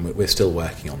unexplored, and we're still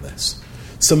working on this.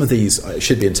 Some of these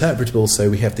should be interpretable,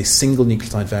 so we have the single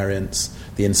nucleotide variants,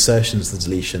 the insertions, the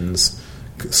deletions,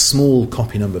 small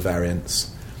copy number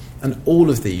variants, and all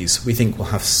of these we think will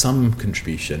have some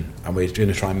contribution, and we're going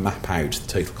to try and map out the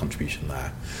total contribution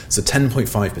there. So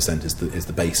 10.5% is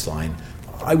the baseline.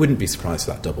 I wouldn't be surprised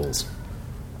if that doubles.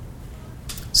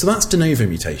 So that's de novo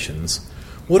mutations.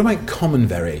 What about common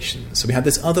variations? So we had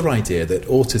this other idea that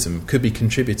autism could be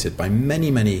contributed by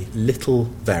many, many little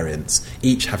variants,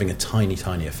 each having a tiny,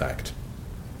 tiny effect.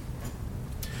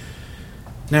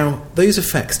 Now, those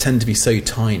effects tend to be so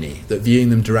tiny that viewing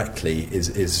them directly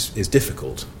is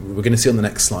difficult. We're going to see on the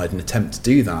next slide an attempt to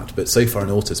do that, but so far in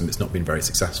autism it's not been very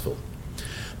successful.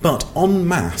 But en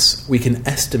masse, we can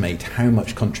estimate how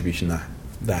much contribution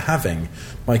they're having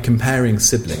by comparing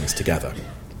siblings together.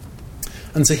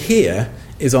 And so here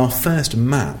is our first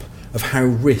map of how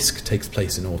risk takes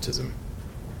place in autism.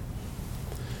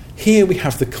 Here we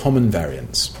have the common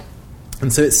variants.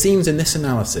 And so it seems in this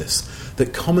analysis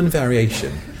that common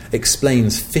variation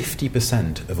explains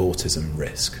 50% of autism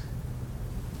risk.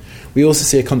 We also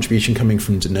see a contribution coming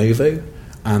from de novo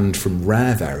and from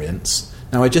rare variants.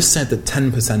 Now, I just said that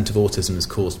 10% of autism is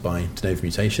caused by de novo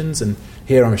mutations, and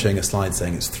here I'm showing a slide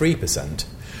saying it's 3%.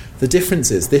 The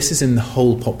difference is this is in the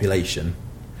whole population,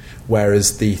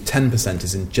 whereas the 10%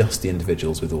 is in just the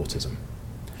individuals with autism.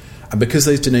 And because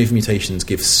those de novo mutations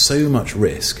give so much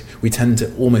risk, we tend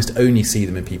to almost only see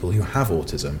them in people who have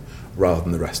autism rather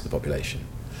than the rest of the population.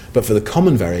 But for the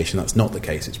common variation, that's not the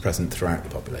case. It's present throughout the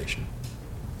population.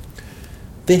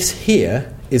 This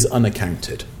here is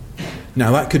unaccounted.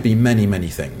 Now, that could be many, many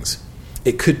things.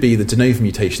 It could be the de novo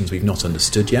mutations we've not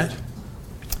understood yet.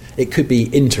 It could be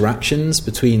interactions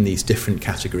between these different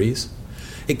categories.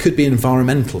 It could be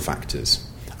environmental factors.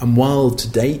 And while to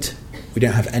date we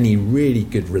don't have any really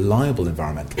good, reliable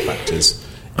environmental factors,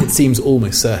 it seems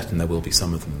almost certain there will be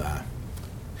some of them there.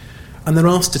 And there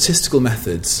are statistical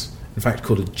methods, in fact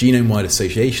called a genome-wide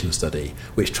association study,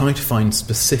 which try to find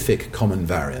specific common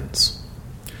variants.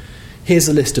 Here's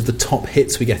a list of the top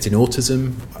hits we get in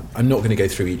autism. I'm not going to go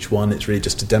through each one, it's really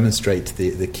just to demonstrate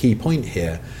the key point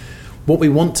here. What we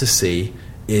want to see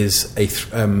is a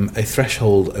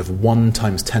threshold of 1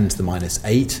 times 10 to the minus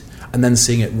 8, and then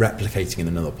seeing it replicating in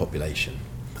another population.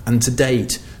 And to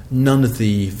date, none of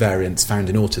the variants found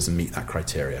in autism meet that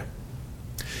criteria.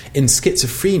 In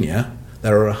schizophrenia,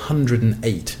 there are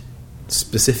 108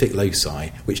 specific loci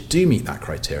which do meet that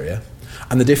criteria,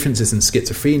 and the difference is in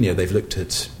schizophrenia they've looked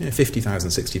at 50,000,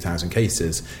 60,000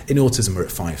 cases. In autism we're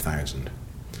at 5,000.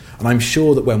 And I'm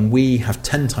sure that when we have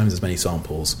 10 times as many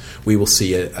samples, we will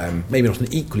see maybe not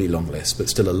an equally long list, but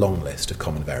still a long list of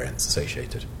common variants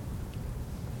associated.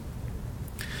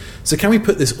 So can we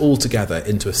put this all together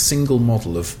into a single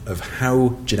model of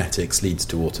how genetics leads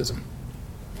to autism?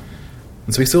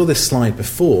 And so we saw this slide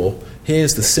before.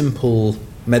 Here's the simple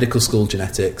medical school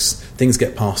genetics. Things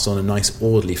get passed on in a nice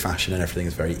orderly fashion and everything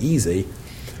is very easy.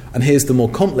 And here's the more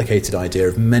complicated idea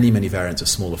of many, many variants of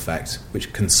small effect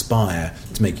which conspire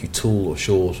to make you tall or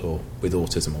short or with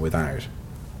autism or without.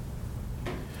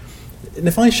 And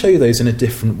if I show those in a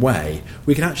different way,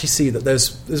 we can actually see that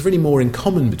there's really more in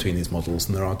common between these models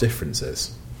than there are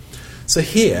differences. So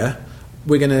here,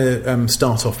 we're going to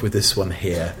start off with this one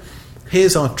here.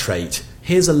 Here's our trait,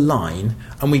 here's a line,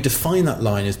 and we define that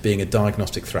line as being a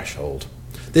diagnostic threshold.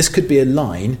 This could be a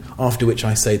line after which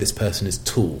I say this person is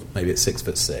tall, maybe it's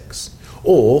 6'6".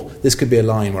 Or this could be a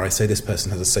line where I say this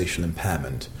person has a social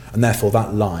impairment, and therefore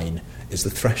that line is the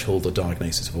threshold or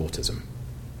diagnosis of autism.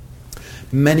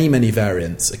 Many, many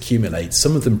variants accumulate.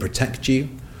 Some of them protect you,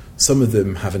 some of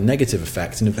them have a negative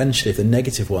effect, and eventually if the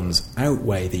negative ones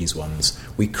outweigh these ones,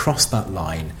 we cross that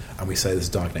line and we say there's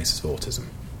a diagnosis of autism.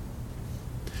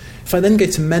 If I then go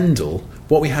to Mendel,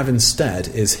 what we have instead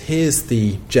is here's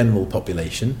the general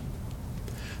population,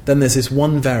 then there's this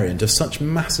one variant of such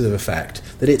massive effect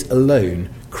that it alone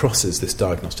crosses this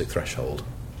diagnostic threshold.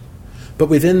 But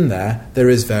within there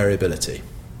is variability.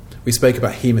 We spoke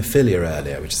about haemophilia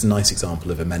earlier, which is a nice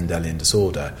example of a Mendelian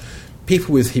disorder.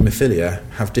 People with haemophilia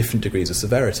have different degrees of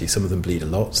severity. Some of them bleed a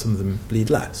lot, some of them bleed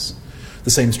less. The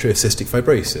same is true of cystic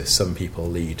fibrosis. Some people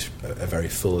lead a very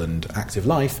full and active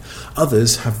life.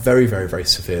 Others have very, very, very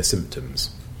severe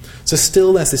symptoms. So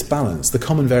still there's this balance. The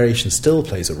common variation still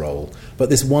plays a role,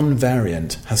 but this one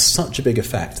variant has such a big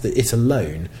effect that it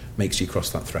alone makes you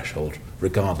cross that threshold,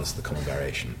 regardless of the common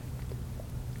variation.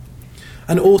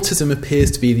 And autism appears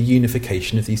to be the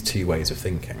unification of these two ways of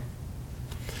thinking.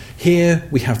 Here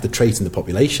we have the trait in the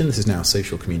population. This is now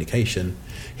social communication.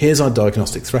 Here's our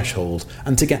diagnostic threshold,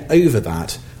 and to get over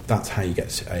that, that's how you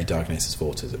get a diagnosis of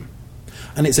autism.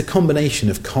 And it's a combination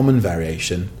of common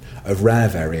variation, of rare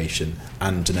variation,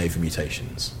 and de novo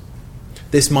mutations.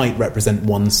 This might represent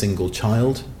one single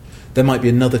child. There might be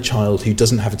another child who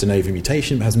doesn't have a de novo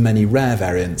mutation but has many rare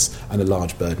variants and a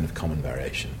large burden of common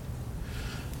variation.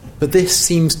 But this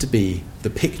seems to be the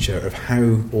picture of how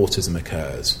autism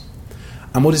occurs.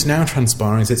 And what is now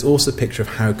transpiring is it's also a picture of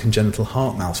how congenital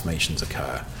heart malformations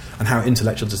occur and how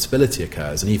intellectual disability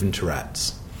occurs, and even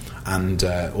Tourette's, and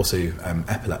also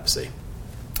epilepsy.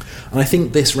 And I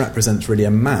think this represents really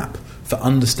a map for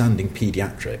understanding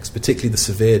paediatrics, particularly the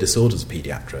severe disorders of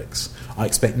paediatrics. I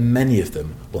expect many of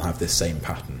them will have this same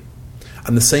pattern.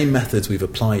 And the same methods we've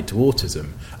applied to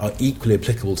autism are equally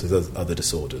applicable to the other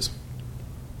disorders.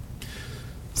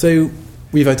 So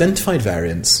we've identified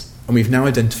variants, and we've now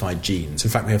identified genes.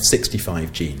 In fact, we have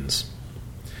 65 genes.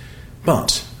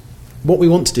 But what we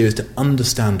want to do is to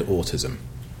understand autism.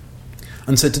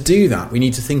 And so to do that, we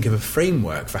need to think of a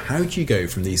framework for how do you go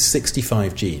from these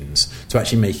 65 genes to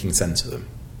actually making sense of them.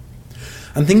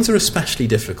 And things are especially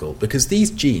difficult because these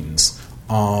genes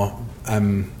are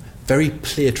very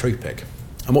pleiotropic.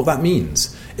 And what that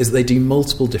means is that they do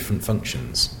multiple different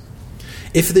functions.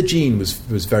 If the gene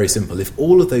was very simple, if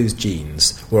all of those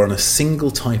genes were on a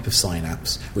single type of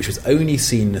synapse, which was only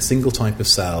seen in a single type of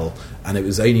cell, and it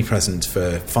was only present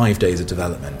for 5 days of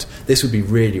development, this would be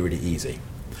really, really easy.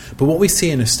 But what we see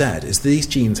instead is these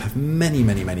genes have many,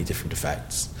 many, many different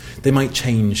effects. They might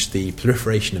change the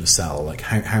proliferation of a cell, like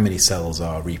how many cells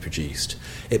are reproduced.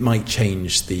 It might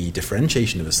change the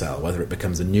differentiation of a cell, whether it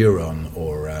becomes a neuron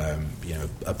or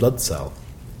a blood cell.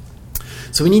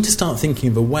 So we need to start thinking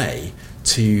of a way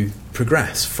to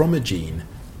progress from a gene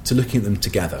to looking at them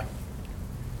together.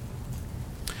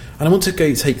 And I want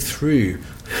to take through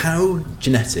how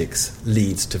genetics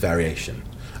leads to variation.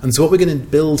 And so what we're going to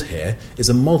build here is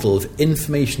a model of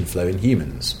information flow in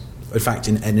humans, in fact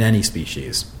in any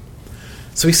species.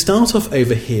 So we start off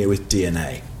over here with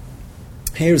DNA.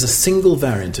 Here is a single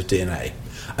variant of DNA.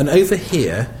 And over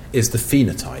here is the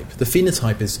phenotype. The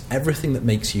phenotype is everything that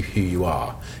makes you who you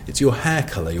are. It's your hair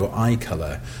colour, your eye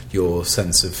colour, your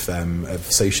sense of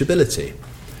sociability.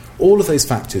 All of those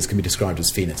factors can be described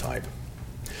as phenotype.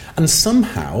 And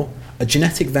somehow, a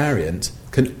genetic variant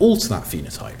can alter that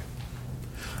phenotype.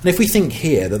 And if we think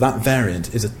here that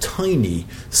variant is a tiny,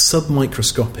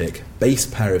 submicroscopic base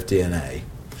pair of DNA,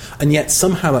 and yet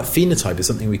somehow that phenotype is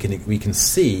something we can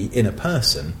see in a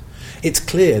person, it's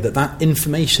clear that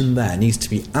information there needs to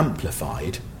be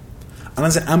amplified, and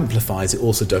as it amplifies, it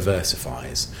also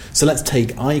diversifies. So let's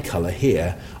take eye colour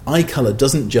here. Eye colour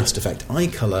doesn't just affect eye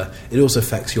colour, it also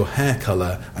affects your hair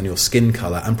colour and your skin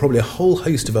colour, and probably a whole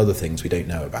host of other things we don't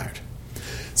know about.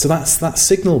 So that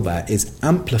signal there is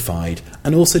amplified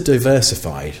and also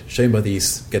diversified, shown by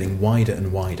these getting wider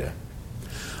and wider.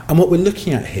 And what we're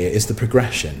looking at here is the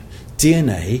progression.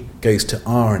 DNA goes to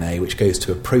RNA, which goes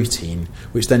to a protein,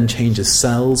 which then changes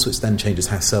cells, which then changes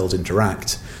how cells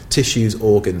interact, tissues,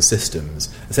 organs,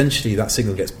 systems. Essentially, that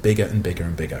signal gets bigger and bigger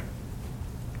and bigger.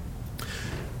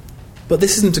 But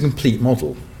this isn't a complete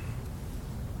model.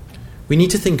 We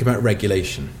need to think about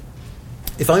regulation.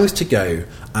 If I was to go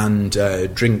and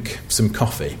drink some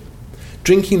coffee,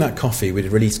 drinking that coffee would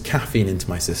release caffeine into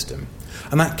my system.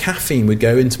 And that caffeine would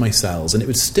go into my cells and it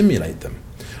would stimulate them.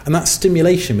 And that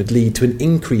stimulation would lead to an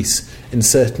increase in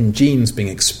certain genes being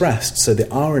expressed, so the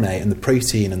RNA and the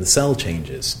protein and the cell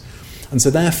changes. And so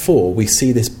therefore we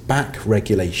see this back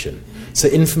regulation. So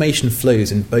information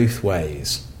flows in both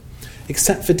ways.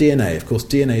 Except for DNA. Of course,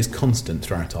 DNA is constant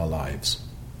throughout our lives.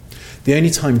 The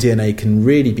only time DNA can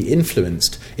really be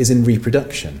influenced is in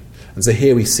reproduction. And so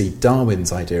here we see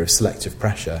Darwin's idea of selective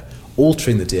pressure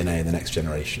altering the DNA in the next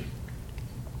generation.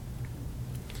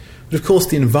 But of course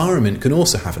the environment can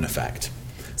also have an effect.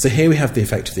 So here we have the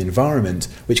effect of the environment,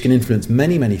 which can influence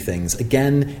many, many things,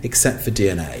 again, except for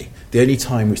DNA. The only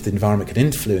time which the environment can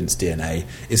influence DNA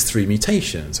is through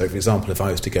mutation. So, for example, if I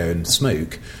was to go and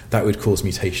smoke, that would cause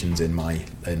mutations in my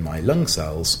lung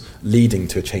cells, leading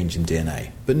to a change in DNA,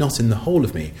 but not in the whole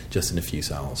of me, just in a few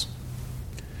cells.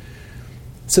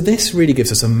 So this really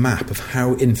gives us a map of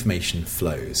how information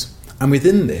flows. And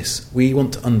within this, we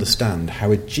want to understand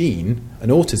how a gene, an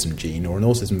autism gene or an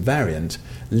autism variant,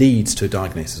 leads to a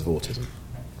diagnosis of autism.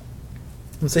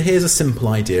 And so here's a simple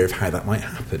idea of how that might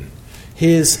happen.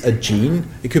 Here's a gene.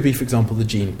 It could be, for example, the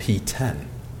gene P10.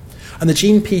 And the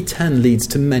gene P10 leads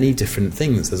to many different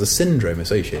things. There's a syndrome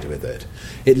associated with it.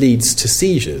 It leads to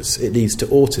seizures, it leads to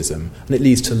autism, and it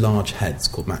leads to large heads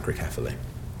called macrocephaly.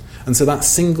 And so that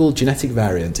single genetic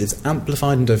variant is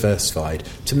amplified and diversified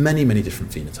to many, many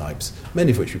different phenotypes,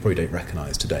 many of which we probably don't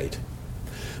recognise to date.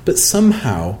 But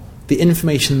somehow, the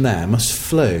information there must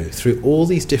flow through all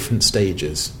these different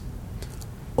stages,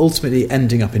 ultimately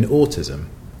ending up in autism,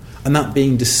 and that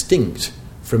being distinct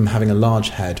from having a large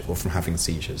head or from having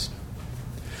seizures.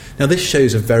 Now, this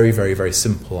shows a very, very, very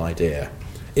simple idea.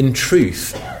 In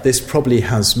truth, this probably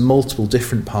has multiple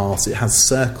different paths, it has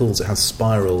circles, it has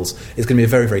spirals, it's going to be a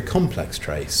very, very complex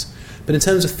trace. But in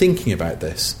terms of thinking about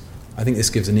this, I think this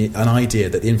gives an idea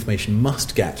that the information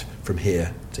must get from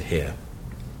here to here.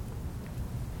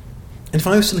 And if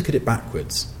I was to look at it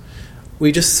backwards,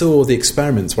 we just saw the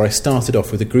experiments where I started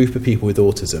off with a group of people with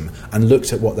autism and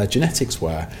looked at what their genetics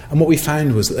were, and what we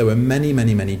found was that there were many,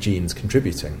 many, many genes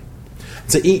contributing.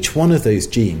 So each one of those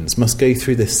genes must go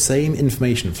through this same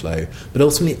information flow, but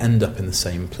ultimately end up in the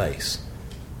same place.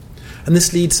 And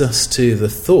this leads us to the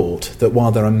thought that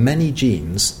while there are many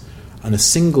genes and a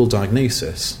single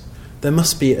diagnosis, there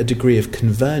must be a degree of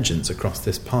convergence across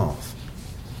this path.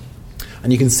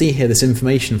 And you can see here this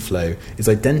information flow is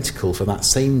identical for that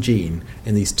same gene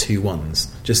in these two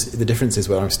ones. Just the difference is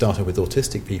whether I'm starting with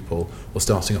autistic people or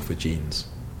starting off with genes.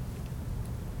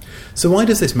 So why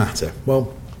does this matter?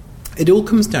 Well, it all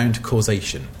comes down to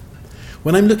causation.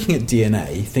 When I'm looking at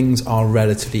DNA, things are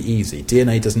relatively easy.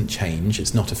 DNA doesn't change,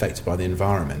 it's not affected by the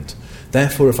environment.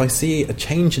 Therefore, if I see a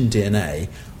change in DNA,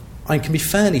 I can be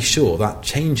fairly sure that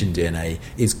change in DNA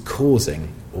is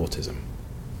causing autism.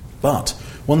 But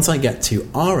once I get to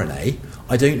RNA,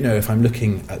 I don't know if I'm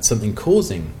looking at something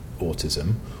causing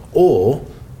autism or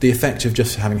the effect of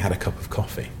just having had a cup of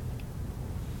coffee.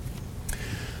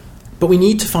 But we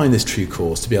need to find this true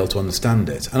cause to be able to understand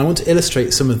it. And I want to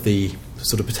illustrate some of the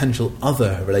sort of potential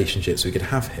other relationships we could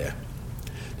have here.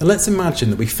 Now let's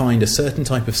imagine that we find a certain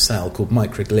type of cell called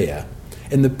microglia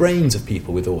in the brains of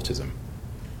people with autism.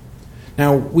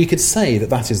 Now we could say that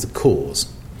that is the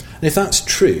cause. And if that's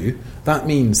true, that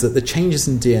means that the changes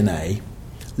in DNA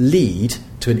lead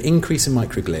to an increase in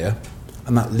microglia,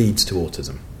 and that leads to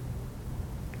autism.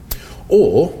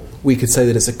 Or we could say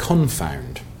that it's a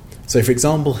confound. So, for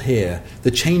example, here,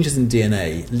 the changes in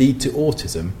DNA lead to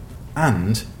autism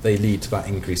and they lead to that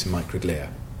increase in microglia.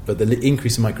 But the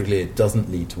increase in microglia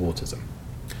doesn't lead to autism.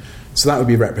 So that would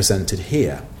be represented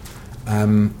here.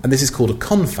 And this is called a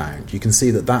confound. You can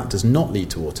see that that does not lead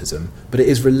to autism, but it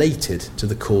is related to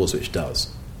the cause which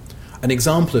does. An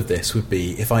example of this would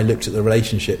be if I looked at the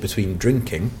relationship between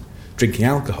drinking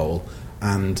alcohol,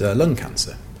 and lung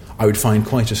cancer. I would find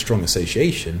quite a strong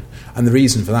association, and the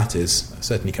reason for that is,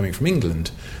 certainly coming from England,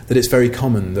 that it's very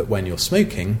common that when you're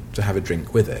smoking to have a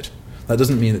drink with it. That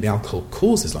doesn't mean that the alcohol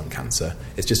causes lung cancer,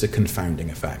 it's just a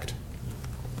confounding effect.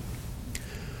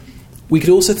 We could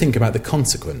also think about the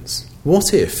consequence.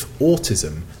 What if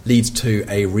autism leads to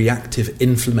a reactive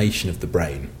inflammation of the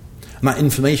brain? And that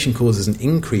inflammation causes an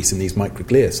increase in these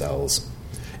microglia cells.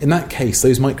 In that case,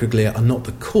 those microglia are not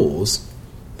the cause,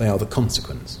 they are the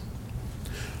consequence.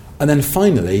 And then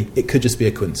finally, it could just be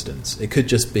a coincidence. It could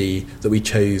just be that we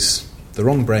chose the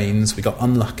wrong brains, we got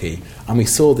unlucky, and we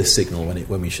saw this signal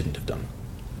when we shouldn't have done.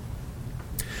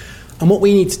 And what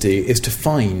we need to do is to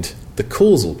find the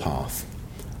causal path.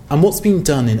 And what's been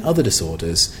done in other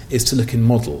disorders is to look in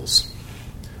models.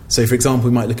 So, for example,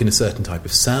 we might look in a certain type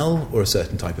of cell or a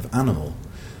certain type of animal,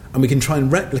 and we can try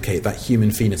and replicate that human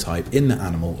phenotype in the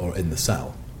animal or in the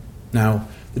cell. Now,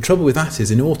 the trouble with that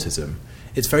is in autism,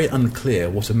 it's very unclear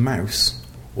what a mouse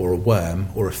or a worm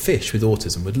or a fish with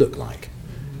autism would look like.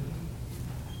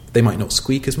 They might not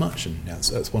squeak as much, and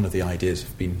that's one of the ideas that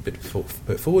have been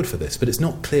put forward for this, but it's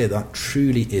not clear that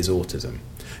truly is autism.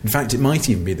 In fact, it might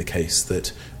even be the case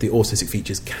that the autistic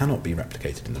features cannot be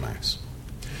replicated in the mouse.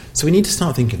 So we need to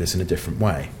start thinking of this in a different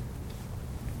way.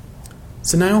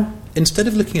 So now, instead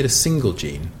of looking at a single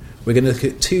gene, we're going to look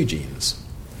at two genes.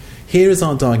 Here is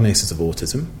our diagnosis of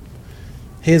autism.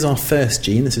 Here's our first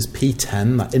gene, this is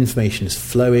P10, that information is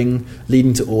flowing,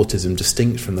 leading to autism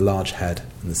distinct from the large head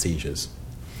and the seizures.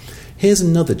 Here's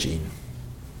another gene.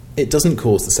 It doesn't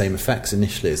cause the same effects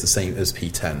initially as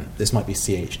P10. This might be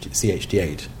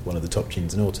CHD8, one of the top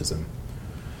genes in autism.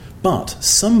 But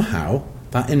somehow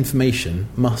that information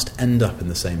must end up in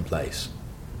the same place.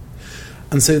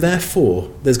 And so therefore,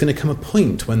 there's going to come a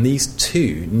point when these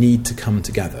two need to come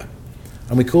together.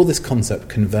 And we call this concept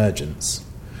convergence.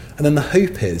 And then the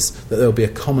hope is that there will be a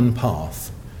common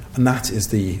path, and that is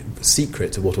the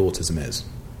secret to what autism is.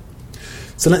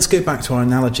 So let's go back to our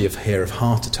analogy of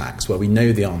heart attacks, where we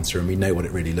know the answer and we know what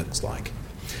it really looks like.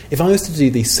 If I was to do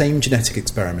these same genetic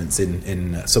experiments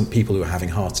in some people who are having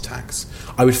heart attacks,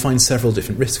 I would find several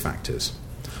different risk factors.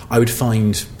 I would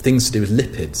find things to do with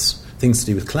lipids, things to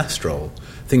do with cholesterol,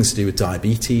 things to do with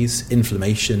diabetes,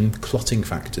 inflammation, clotting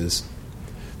factors.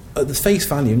 At the face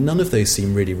value, none of those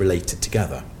seem really related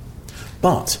together.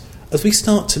 But as we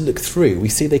start to look through, we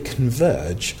see they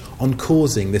converge on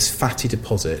causing this fatty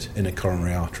deposit in a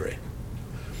coronary artery.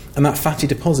 And that fatty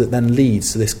deposit then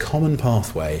leads to this common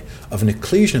pathway of an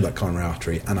occlusion of that coronary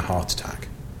artery and a heart attack.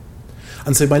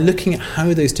 And so by looking at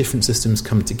how those different systems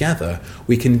come together,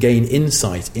 we can gain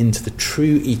insight into the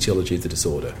true etiology of the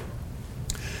disorder.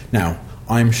 Now,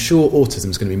 I'm sure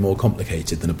autism is going to be more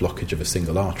complicated than a blockage of a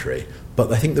single artery,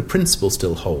 but I think the principle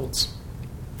still holds.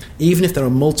 Even if there are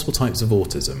multiple types of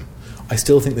autism, I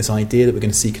still think this idea that we're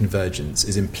going to see convergence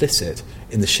is implicit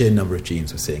in the sheer number of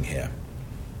genes we're seeing here.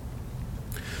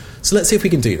 So let's see if we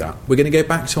can do that. We're going to go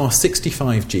back to our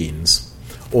 65 genes,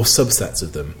 or subsets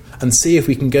of them, and see if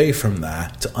we can go from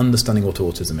there to understanding what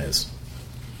autism is.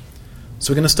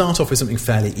 So we're going to start off with something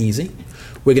fairly easy.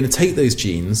 We're going to take those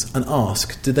genes and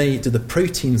ask, do the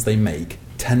proteins they make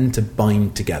tend to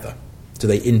bind together? Do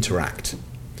they interact?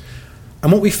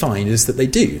 And what we find is that they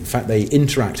do. In fact, they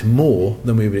interact more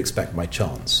than we would expect by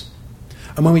chance.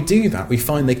 And when we do that, we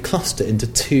find they cluster into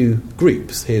two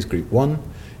groups. Here's group 1,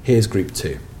 here's group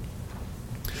 2.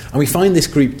 And we find this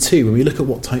group 2, when we look at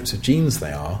what types of genes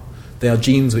they are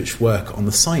genes which work on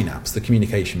the synapse, the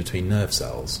communication between nerve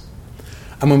cells.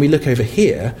 And when we look over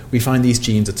here, we find these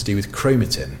genes are to do with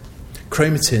chromatin.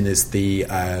 Chromatin is the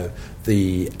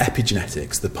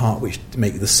epigenetics, the part which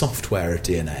make the software of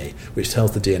DNA, which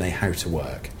tells the DNA how to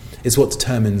work. It's what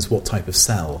determines what type of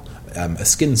cell a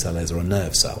skin cell is or a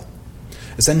nerve cell.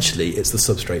 Essentially, it's the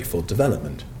substrate for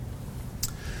development.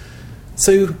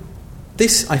 So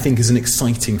this, I think, is an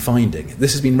exciting finding.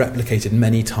 This has been replicated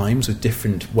many times with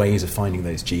different ways of finding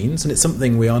those genes, and it's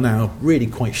something we are now really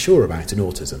quite sure about in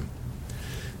autism.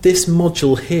 This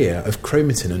module here of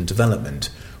chromatin and development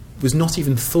was not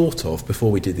even thought of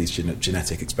before we did these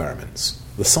genetic experiments.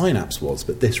 The synapse was,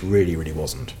 but this really, really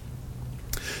wasn't.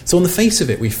 So on the face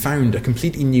of it, we found a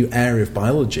completely new area of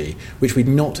biology which we'd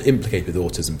not implicated with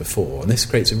autism before, and this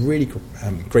creates a really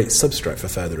great substrate for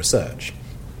further research.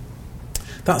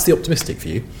 That's the optimistic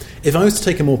view. If I was to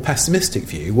take a more pessimistic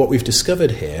view, what we've discovered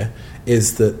here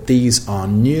is that these are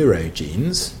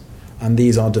neurogenes and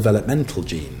these are developmental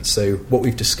genes. So what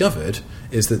we've discovered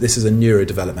is that this is a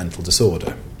neurodevelopmental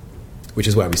disorder, which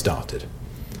is where we started,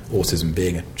 autism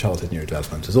being a childhood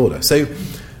neurodevelopmental disorder. So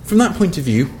from that point of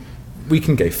view, we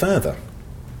can go further.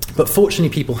 But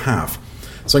fortunately, people have.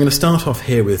 So I'm going to start off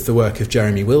here with the work of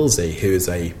Jeremy Wilsey, who is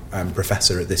a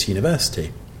professor at this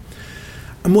university.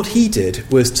 And what he did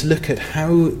was to look at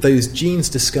how those genes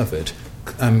discovered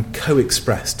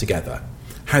co-express together,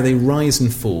 how they rise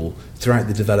and fall throughout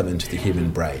the development of the human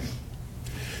brain.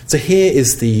 So here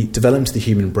is the development of the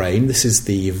human brain. This is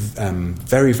the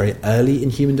very, very early in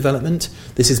human development.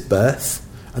 This is birth,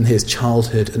 and here's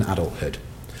childhood and adulthood.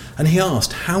 And he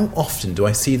asked, how often do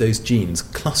I see those genes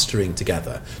clustering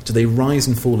together? Do they rise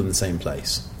and fall in the same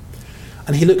place?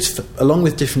 And he looked, along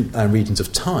with different regions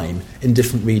of time, in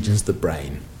different regions of the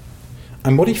brain.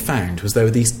 And what he found was there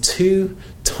were these two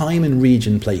time and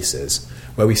region places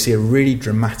where we see a really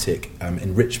dramatic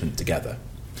enrichment together.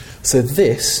 So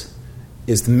this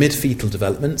is the mid-fetal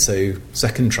development, so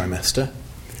second trimester,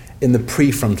 in the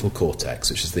prefrontal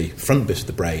cortex, which is the front bit of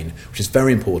the brain, which is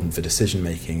very important for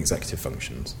decision-making, executive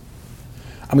functions.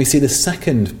 And we see the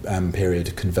second period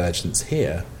of convergence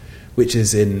here, which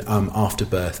is in after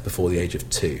birth, before the age of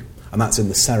 2. And that's in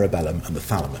the cerebellum and the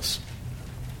thalamus.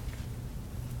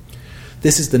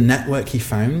 This is the network he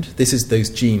found. This is those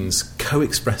genes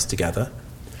co-expressed together.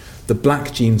 The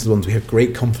black genes are the ones we have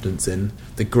great confidence in.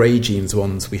 The grey genes are the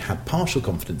ones we had partial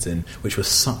confidence in, which were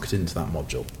sucked into that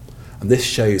module. And this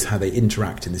shows how they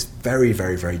interact in this very,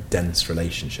 very, very dense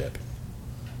relationship.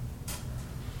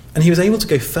 And he was able to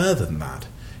go further than that.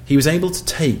 He was able to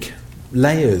take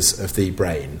layers of the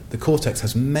brain. The cortex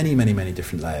has many, many, many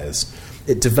different layers.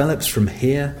 It develops from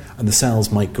here, and the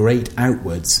cells migrate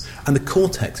outwards, and the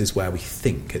cortex is where we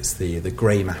think. It's the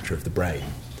grey matter of the brain.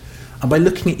 And by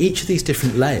looking at each of these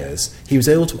different layers, he was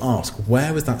able to ask,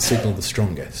 where was that signal the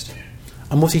strongest?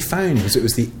 And what he found was it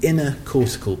was the inner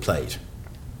cortical plate.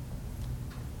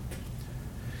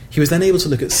 He was then able to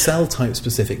look at cell-type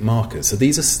specific markers. So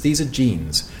these are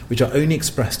genes which are only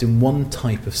expressed in one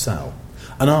type of cell,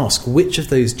 and ask which of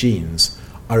those genes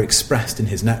are expressed in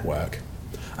his network.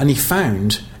 And he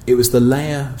found it was the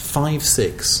layer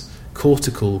 5-6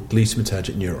 cortical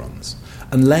glutamatergic neurons.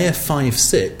 And layer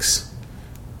 5-6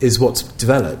 is what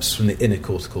develops from the inner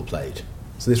cortical plate.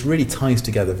 So this really ties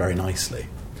together very nicely.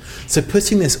 So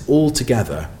putting this all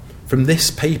together, from this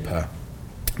paper,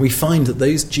 we find that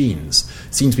those genes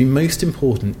seem to be most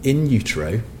important in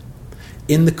utero,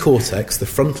 in the cortex, the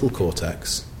frontal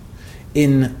cortex,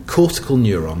 in cortical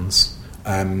neurons,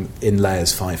 in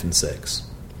layers 5 and 6.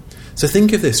 So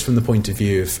think of this from the point of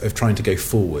view of trying to go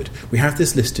forward. We have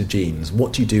this list of genes.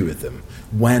 What do you do with them?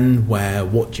 When, where,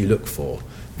 what do you look for?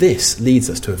 This leads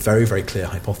us to a very, very clear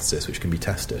hypothesis which can be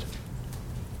tested.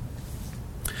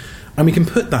 And we can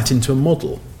put that into a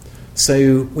model.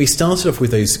 So we started off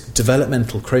with those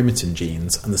developmental chromatin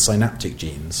genes and the synaptic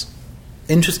genes.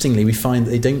 Interestingly, we find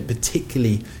that they don't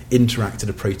particularly interact at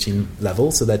a protein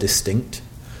level, so they're distinct.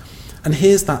 And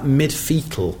here's that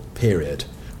mid-fetal period,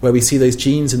 where we see those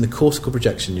genes in the cortical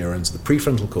projection neurons of the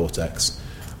prefrontal cortex,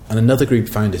 and another group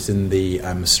found it in the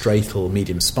striatal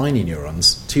medium spiny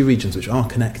neurons, two regions which are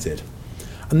connected.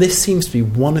 And this seems to be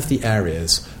one of the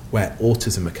areas where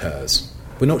autism occurs.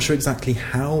 We're not sure exactly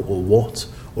how or what,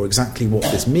 or exactly what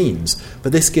this means,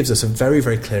 but this gives us a very,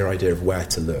 very clear idea of where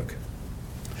to look.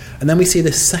 And then we see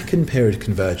this second period of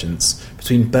convergence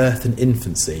between birth and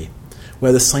infancy,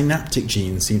 where the synaptic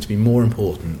genes seem to be more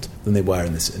important than they were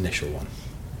in this initial one.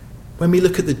 When we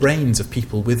look at the brains of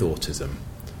people with autism,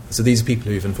 so these are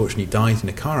people who've unfortunately died in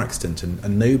a car accident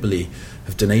and nobly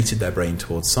have donated their brain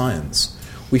towards science,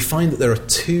 we find that there are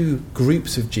two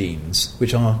groups of genes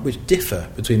which differ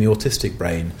between the autistic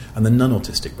brain and the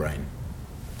non-autistic brain.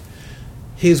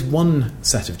 Here's one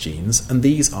set of genes, and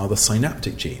these are the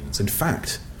synaptic genes. In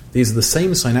fact, these are the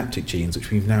same synaptic genes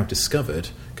which we've now discovered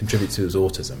contribute to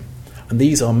autism. And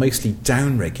these are mostly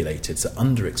downregulated, so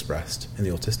underexpressed in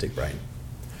the autistic brain.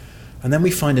 And then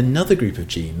we find another group of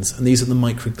genes, and these are the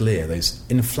microglia, those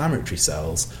inflammatory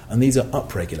cells, and these are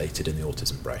upregulated in the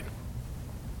autism brain.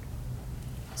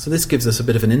 So this gives us a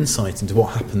bit of an insight into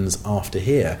what happens after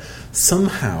here.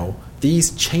 Somehow,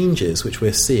 these changes which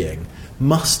we're seeing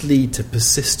must lead to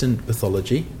persistent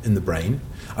pathology in the brain.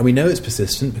 And we know it's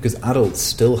persistent because adults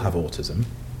still have autism.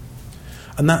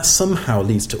 And that somehow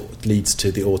leads to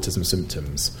the autism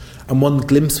symptoms. And one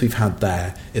glimpse we've had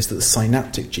there is that the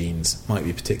synaptic genes might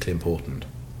be particularly important.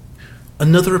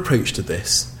 Another approach to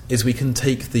this is we can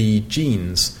take the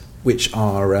genes which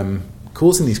are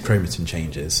causing these chromatin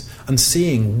changes and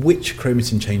seeing which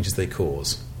chromatin changes they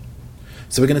cause.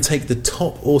 So we're going to take the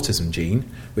top autism gene,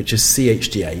 which is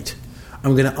CHD8,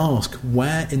 and we're going to ask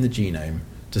where in the genome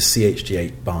does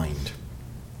CHD8 bind?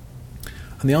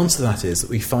 And the answer to that is that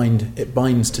we find it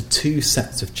binds to two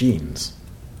sets of genes.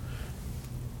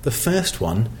 The first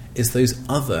one is those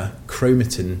other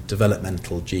chromatin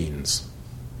developmental genes.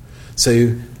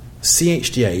 So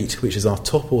CHD8, which is our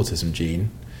top autism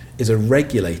gene, is a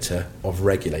regulator of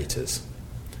regulators.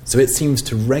 So it seems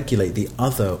to regulate the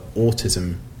other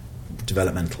autism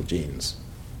developmental genes.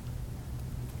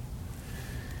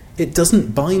 It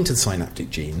doesn't bind to the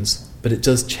synaptic genes, but it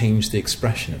does change the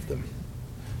expression of them.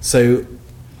 So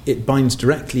it binds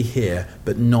directly here,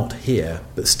 but not here,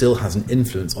 but still has an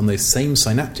influence on those same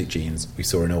synaptic genes we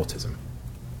saw in autism.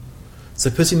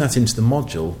 So putting that into the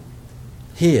module,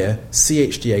 here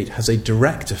CHD8 has a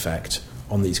direct effect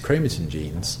on these chromatin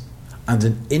genes and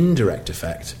an indirect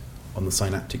effect on the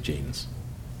synaptic genes.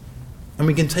 And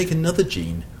we can take another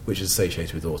gene which is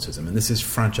associated with autism, and this is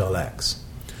Fragile X.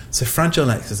 So Fragile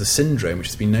X is a syndrome which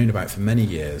has been known about for many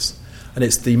years, and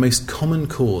it's the most common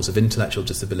cause of intellectual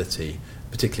disability,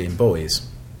 particularly in boys.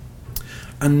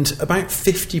 And about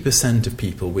 50% of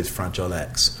people with Fragile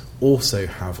X also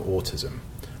have autism.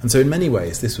 And so in many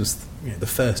ways, this was the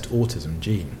first autism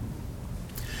gene.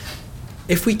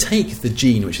 If we take the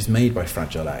gene which is made by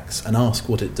Fragile X and ask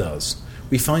what it does,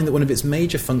 we find that one of its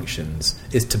major functions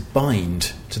is to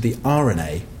bind to the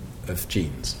RNA of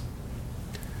genes.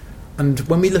 And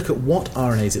when we look at what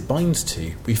RNAs it binds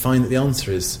to, we find that the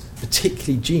answer is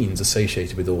particularly genes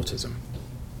associated with autism.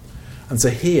 And so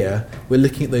here we're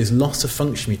looking at those loss of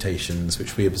function mutations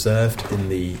which we observed in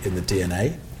the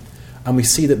DNA, and we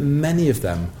see that many of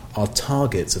them are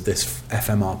targets of this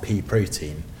FMRP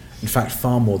protein, in fact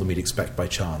far more than we'd expect by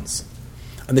chance.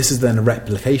 And this is then a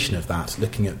replication of that,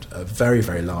 looking at a very,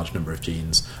 very large number of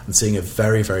genes and seeing a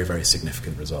very, very, very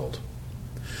significant result.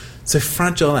 So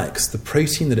Fragile X, the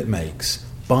protein that it makes,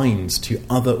 binds to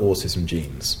other autism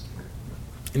genes.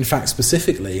 In fact,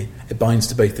 specifically, it binds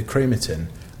to both the chromatin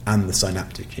and the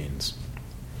synaptic genes.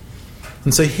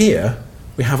 And so here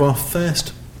we have our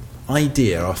first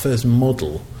idea, our first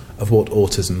model of what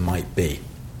autism might be.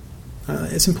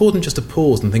 It's important just to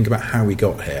pause and think about how we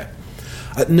got here.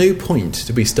 At no point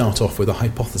did we start off with a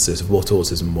hypothesis of what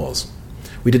autism was.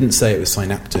 We didn't say it was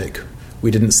synaptic.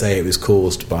 We didn't say it was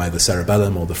caused by the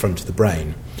cerebellum or the front of the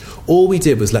brain. All we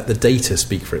did was let the data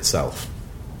speak for itself.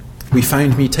 We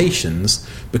found mutations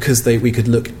because we could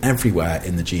look everywhere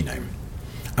in the genome.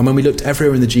 And when we looked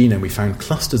everywhere in the genome, we found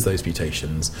clusters of those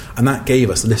mutations, and that gave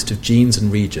us a list of genes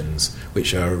and regions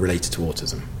which are related to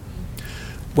autism.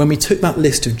 When we took that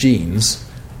list of genes,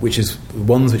 which is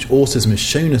ones which autism has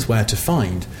shown us where to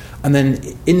find, and then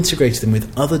integrated them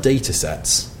with other data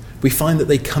sets, we find that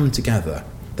they come together.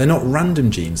 They're not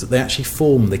random genes, that they actually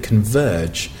form, they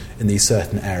converge in these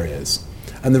certain areas.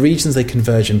 And the regions they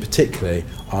converge in particularly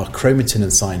are chromatin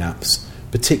and synapse,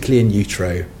 particularly in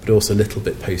utero, but also a little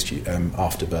bit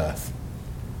after birth.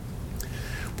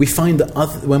 We find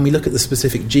that when we look at the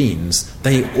specific genes,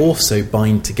 they also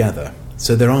bind together.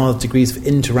 So there are degrees of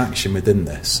interaction within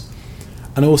this.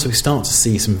 And also we start to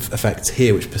see some effects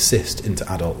here which persist into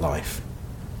adult life.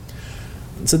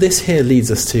 So this here leads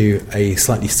us to a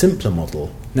slightly simpler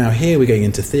model. Now here we're going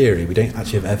into theory, we don't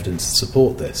actually have evidence to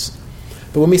support this.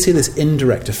 But when we see this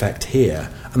indirect effect here,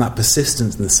 and that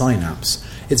persistence in the synapse,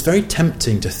 it's very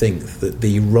tempting to think that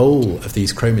the role of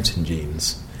these chromatin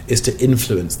genes is to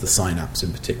influence the synapse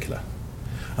in particular.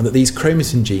 And that these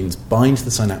chromatin genes bind to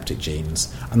the synaptic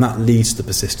genes, and that leads to the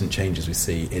persistent changes we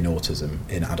see in autism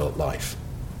in adult life.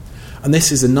 And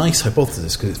this is a nice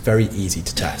hypothesis because it's very easy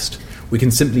to test. We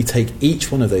can simply take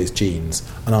each one of those genes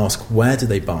and ask where do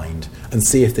they bind and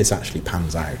see if this actually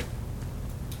pans out.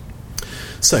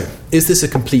 So, is this a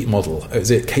complete model?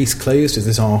 Is it case closed? Is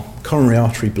this our coronary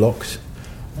artery blocked?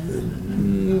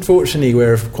 Unfortunately,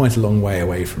 we're quite a long way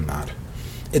away from that.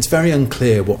 It's very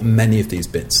unclear what many of these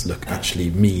bits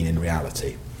actually mean in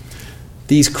reality.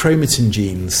 These chromatin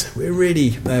genes,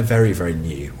 they're very, very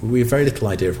new. We have very little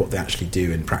idea of what they actually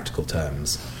do in practical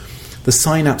terms. The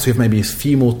synapse, we have maybe a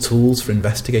few more tools for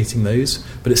investigating those,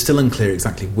 but it's still unclear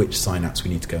exactly which synapse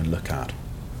we need to go and look at.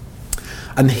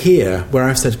 And here, where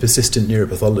I've said persistent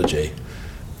neuropathology,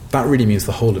 that really means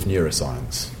the whole of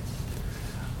neuroscience.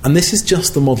 And this is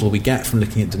just the model we get from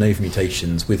looking at de novo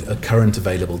mutations with current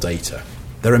available data.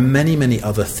 There are many, many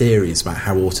other theories about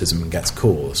how autism gets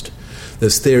caused.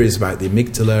 There's theories about the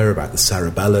amygdala, about the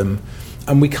cerebellum,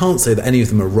 and we can't say that any of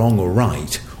them are wrong or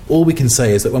right. All we can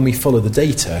say is that when we follow the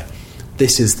data,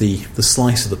 this is the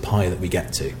slice of the pie that we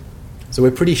get to. So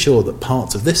we're pretty sure that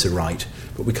parts of this are right,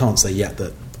 but we can't say yet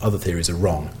that other theories are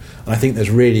wrong. And I think there's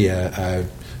really a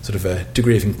sort of a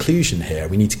degree of inclusion here.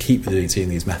 We need to keep doing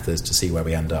these methods to see where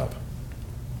we end up.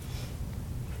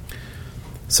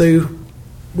 So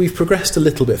we've progressed a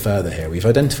little bit further here. We've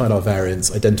identified our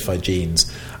variants, identified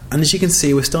genes, and as you can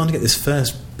see, we're starting to get this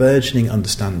first burgeoning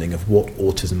understanding of what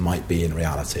autism might be in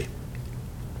reality.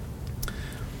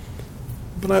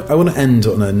 But I want to end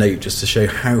on a note just to show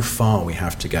how far we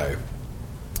have to go.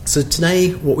 So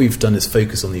today, what we've done is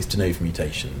focus on these de novo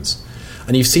mutations.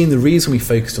 And you've seen the reason we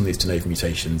focused on these de novo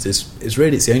mutations is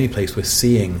really it's the only place we're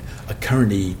seeing a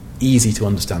currently easy to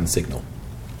understand signal.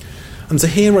 And so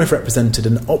here I've represented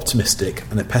an optimistic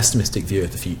and a pessimistic view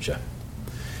of the future.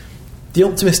 The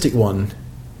optimistic one,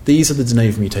 these are the de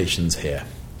novo mutations here.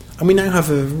 And we now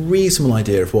have a reasonable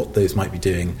idea of what those might be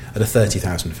doing at a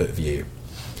 30,000-foot view.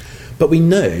 But we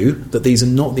know that these are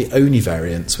not the only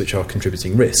variants which are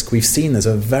contributing risk. We've seen there's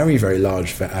a very, very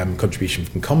large contribution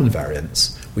from common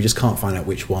variants. We just can't find out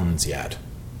which ones yet.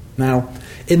 Now,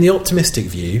 in the optimistic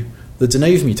view, the de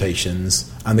novo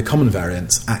mutations and the common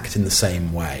variants act in the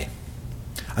same way.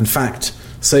 In fact,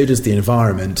 so does the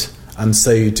environment, and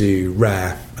so do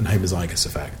rare and homozygous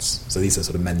effects. So these are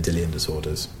sort of Mendelian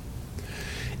disorders.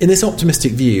 In this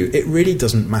optimistic view, it really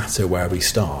doesn't matter where we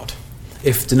start.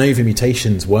 If de novo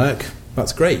mutations work,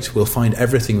 that's great. We'll find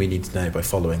everything we need to know by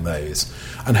following those.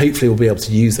 And hopefully we'll be able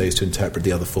to use those to interpret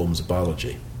the other forms of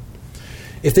biology.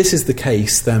 If this is the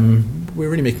case, then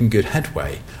we're really making good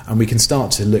headway, and we can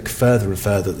start to look further and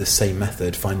further at this same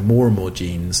method, find more and more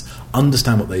genes,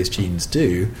 understand what those genes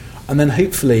do, and then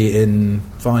hopefully in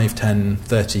 5, 10,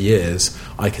 30 years,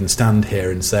 I can stand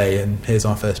here and say, and here's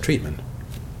our first treatment.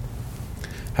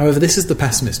 However, this is the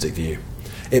pessimistic view.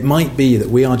 It might be that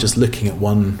we are just looking at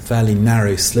one fairly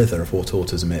narrow slither of what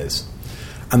autism is,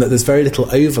 and that there's very little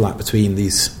overlap between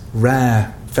these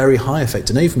rare, very high effect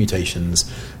de novo mutations,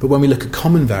 but when we look at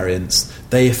common variants,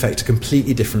 they affect a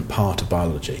completely different part of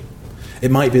biology.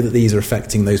 It might be that these are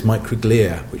affecting those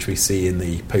microglia which we see in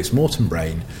the post-mortem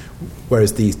brain,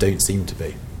 whereas these don't seem to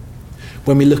be.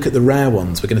 When we look at the rare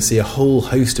ones, we're going to see a whole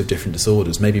host of different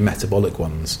disorders, maybe metabolic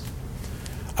ones.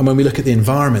 And when we look at the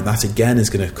environment, that again is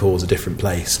going to cause a different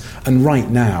place. And right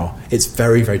now, it's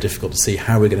very, very difficult to see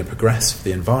how we're going to progress for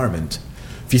the environment.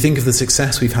 If you think of the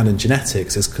success we've had in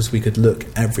genetics, it's because we could look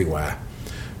everywhere.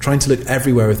 Trying to look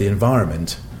everywhere with the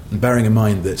environment, and bearing in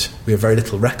mind that we have very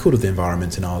little record of the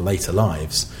environment in our later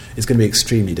lives, is going to be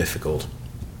extremely difficult.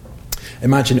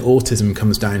 Imagine autism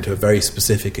comes down to a very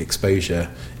specific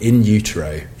exposure in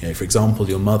utero. For example,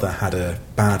 your mother had a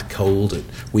bad cold at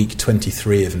week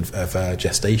 23 of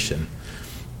gestation.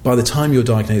 By the time you're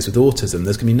diagnosed with autism,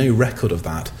 there's going to be no record of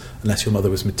that unless your mother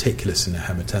was meticulous in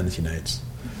her maternity notes.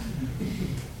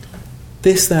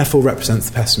 This, therefore, represents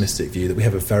the pessimistic view that we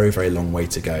have a very, very long way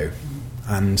to go.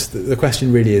 And the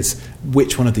question really is,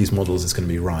 which one of these models is going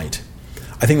to be right?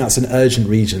 I think that's an urgent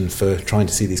reason for trying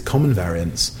to see these common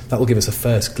variants. That will give us a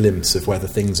first glimpse of whether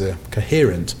things are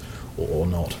coherent or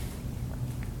not.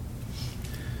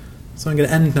 So I'm going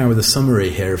to end now with a summary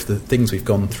here of the things we've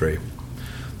gone through.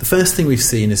 The first thing we've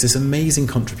seen is this amazing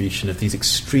contribution of these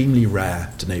extremely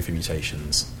rare de novo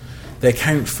mutations. They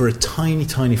account for a tiny,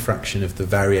 tiny fraction of the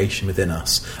variation within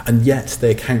us, and yet they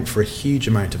account for a huge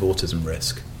amount of autism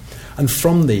risk. And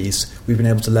from these, we've been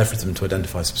able to leverage them to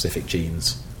identify specific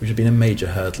genes, which have been a major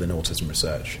hurdle in autism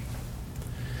research.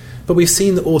 But we've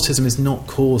seen that autism is not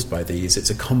caused by these, it's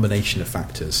a combination of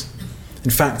factors. In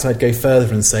fact, I'd go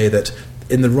further and say that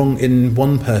in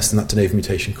one person that de novo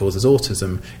mutation causes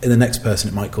autism, in the next person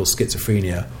it might cause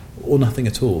schizophrenia, or nothing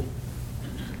at all.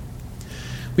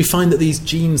 We find that these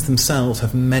genes themselves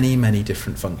have many, many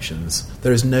different functions.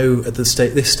 At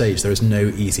this stage, there is no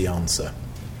easy answer.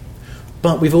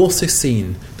 But we've also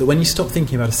seen that when you stop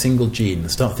thinking about a single gene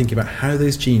and start thinking about how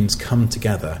those genes come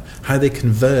together, how they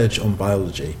converge on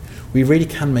biology, we really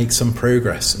can make some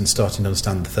progress in starting to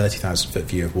understand the 30,000-foot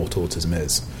view of what autism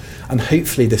is. And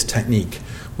hopefully this technique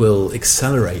will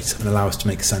accelerate and allow us to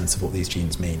make sense of what these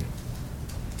genes mean.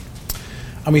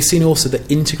 And we've seen also that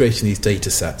integrating these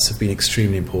data sets have been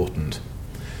extremely important.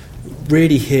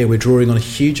 Really here we're drawing on a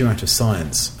huge amount of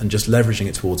science and just leveraging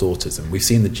it towards autism. We've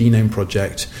seen the Genome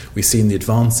Project, we've seen the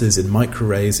advances in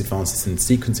microarrays, advances in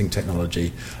sequencing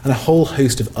technology, and a whole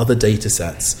host of other data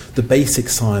sets, the basic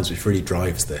science which really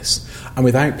drives this. And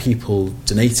without people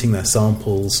donating their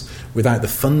samples, without the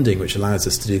funding which allows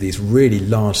us to do these really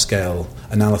large-scale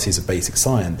analyses of basic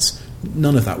science,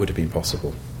 none of that would have been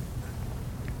possible.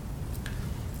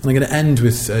 And I'm going to end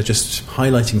with just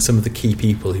highlighting some of the key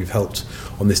people who've helped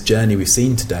on this journey we've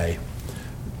seen today.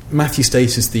 Matthew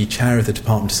State is the chair of the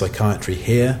Department of Psychiatry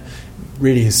here,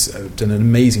 really has done an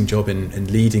amazing job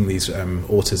in leading these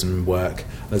autism work.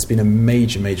 And has been a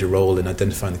major, major role in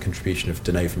identifying the contribution of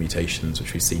de novo mutations,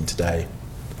 which we've seen today.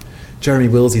 Jeremy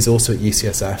Wills is also at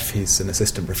UCSF, he's an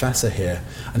assistant professor here,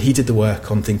 and he did the work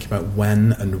on thinking about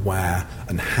when and where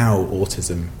and how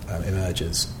autism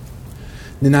emerges.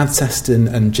 Ninad Seston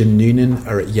and Jim Noonan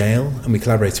are at Yale, and we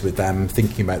collaborated with them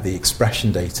thinking about the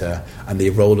expression data and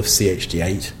the role of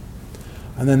CHD8.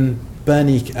 And then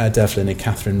Bernie Devlin and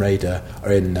Catherine Rader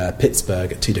are in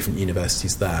Pittsburgh at two different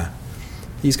universities there.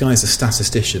 These guys are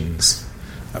statisticians.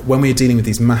 When we're dealing with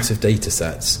these massive data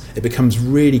sets, it becomes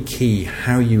really key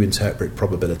how you interpret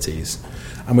probabilities.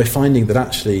 And we're finding that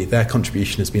actually their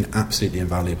contribution has been absolutely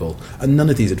invaluable, and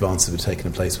none of these advances would have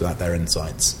taken place without their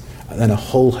insights. And then a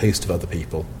whole host of other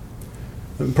people.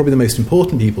 And probably the most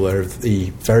important people are the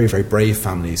very, very brave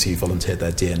families who volunteered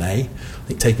their DNA. I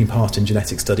think taking part in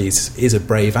genetic studies is a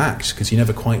brave act because you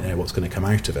never quite know what's going to come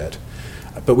out of it.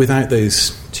 But without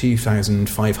those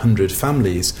 2,500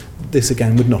 families, this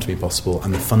again would not have been possible,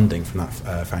 and the funding from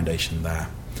that foundation there.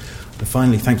 And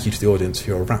finally, thank you to the audience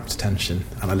for your rapt attention,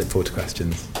 and I look forward to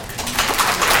questions.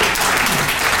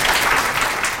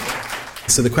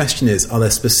 So the question is, are there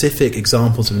specific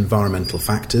examples of environmental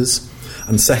factors?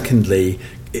 And secondly,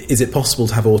 is it possible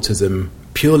to have autism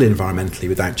purely environmentally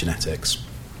without genetics?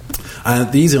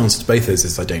 The easy answer to both of those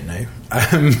is I don't know.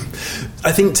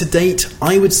 I think to date,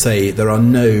 I would say there are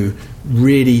no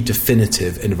really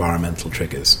definitive environmental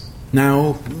triggers.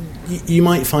 Now, you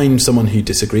might find someone who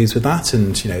disagrees with that,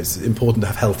 and it's important to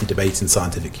have healthy debate in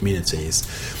scientific communities.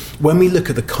 When we look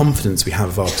at the confidence we have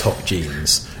of our top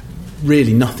genes,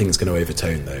 really nothing's going to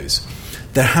overtone those.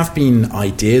 There have been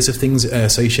ideas of things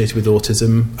associated with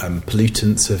autism.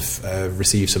 Pollutants have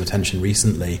received some attention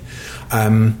recently.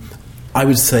 I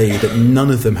would say that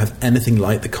none of them have anything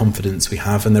like the confidence we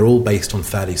have, and they're all based on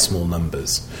fairly small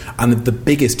numbers. And the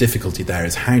biggest difficulty there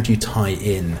is how do you tie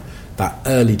in that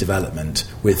early development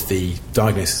with the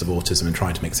diagnosis of autism and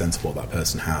trying to make sense of what that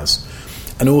person has.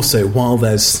 And also, while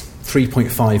there's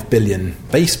 3.5 billion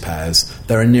base pairs,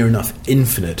 there are near enough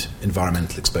infinite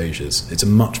environmental exposures. It's a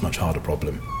much, much harder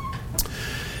problem.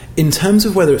 In terms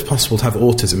of whether it's possible to have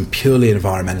autism purely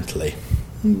environmentally,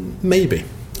 maybe.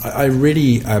 I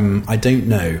really, I don't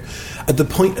know. At the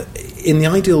point, in the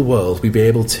ideal world, we'd be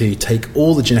able to take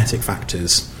all the genetic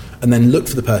factors and then look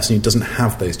for the person who doesn't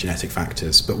have those genetic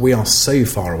factors. But we are so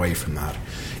far away from that.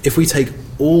 If we take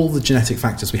all the genetic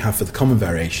factors we have for the common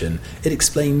variation, it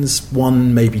explains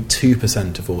 1, maybe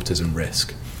 2% of autism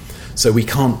risk. So we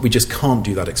just can't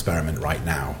do that experiment right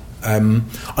now.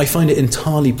 I find it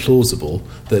entirely plausible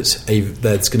that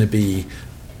there's going to be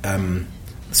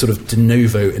sort of de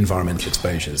novo environmental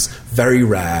exposures, very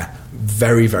rare,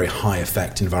 very, very high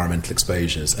effect environmental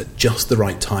exposures at just the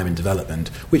right time in development,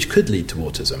 which could lead to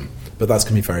autism, but that's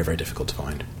going to be very, very difficult to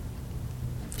find.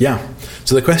 Yeah,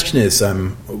 so the question is,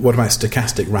 what about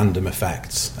stochastic random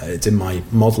effects? It's in my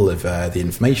model of the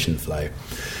information flow.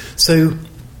 So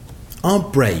our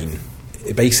brain,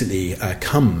 it basically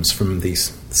comes from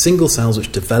these single cells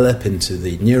which develop into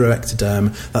the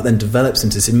neuroectoderm, that then develops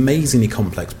into this amazingly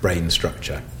complex brain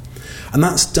structure. And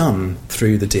that's done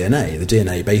through the DNA. The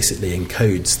DNA basically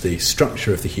encodes the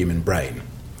structure of the human brain.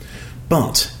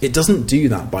 But it doesn't do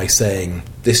that by saying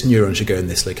this neuron should go in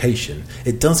this location.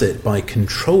 It does it by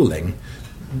controlling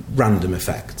random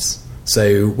effects.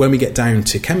 So when we get down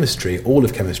to chemistry, all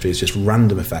of chemistry is just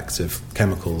random effects of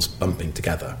chemicals bumping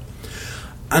together.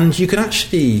 And you could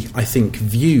actually, I think,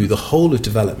 view the whole of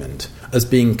development as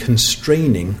being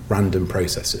constraining random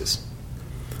processes.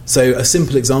 So a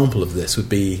simple example of this would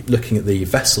be looking at the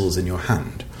vessels in your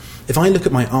hand. If I look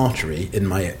at my artery in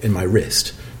my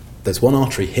wrist, there's one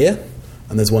artery here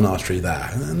and there's one artery there.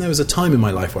 And there was a time in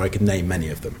my life where I could name many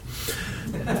of them.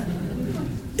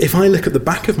 If I look at the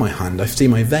back of my hand, I see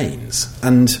my veins,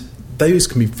 and those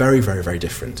can be very, very, very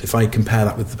different. If I compare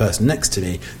that with the person next to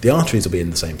me, the arteries will be in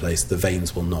the same place, the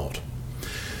veins will not.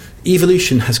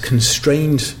 Evolution has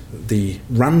constrained the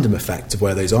random effect of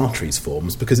where those arteries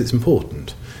forms because it's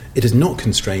important. It has not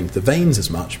constrained the veins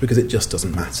as much because it just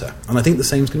doesn't matter. And I think the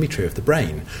same is going to be true of the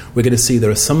brain. We're going to see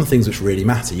there are some things which really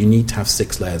matter. You need to have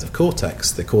 6 layers of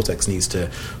cortex. The cortex needs to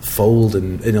fold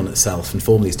in on itself and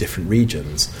form these different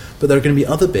regions. But there are going to be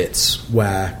other bits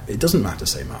where it doesn't matter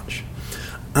so much.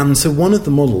 And so one of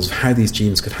the models of how these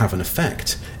genes could have an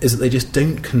effect is that they just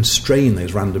don't constrain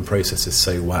those random processes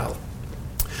so well.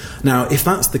 Now, if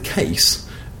that's the case,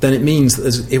 then it means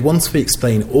that once we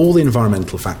explain all the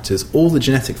environmental factors, all the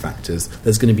genetic factors,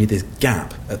 there's going to be this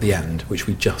gap at the end which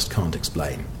we just can't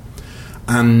explain.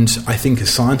 And I think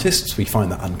as scientists we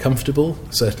find that uncomfortable.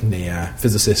 Certainly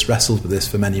physicists wrestled with this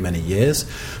for many, many years.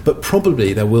 But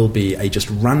probably there will be a just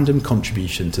random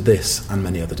contribution to this and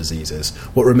many other diseases.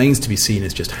 What remains to be seen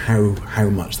is just how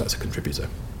much that's a contributor.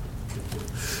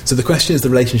 So the question is the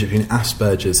relationship between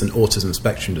Asperger's and autism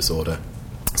spectrum disorder.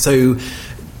 So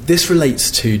this relates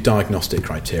to diagnostic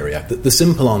criteria. The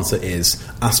simple answer is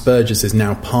Asperger's is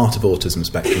now part of autism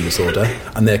spectrum disorder,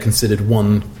 and they're considered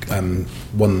one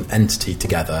entity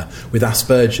together, with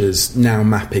Asperger's now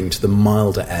mapping to the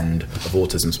milder end of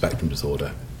autism spectrum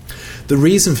disorder. The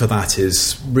reason for that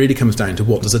really comes down to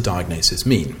what does a diagnosis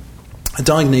mean. A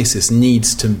diagnosis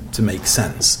needs to make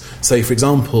sense. So, for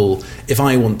example, if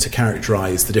I want to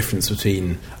characterise the difference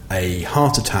between a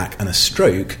heart attack and a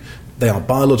stroke, they are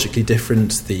biologically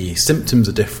different, the symptoms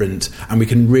are different, and we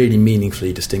can really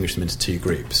meaningfully distinguish them into 2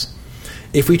 groups.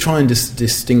 If we try and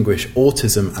distinguish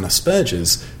autism and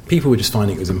Asperger's, people were just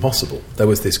finding it was impossible. There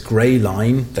was this grey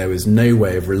line, there was no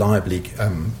way of reliably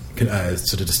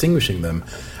sort of distinguishing them.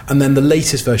 And then the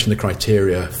latest version of the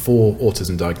criteria for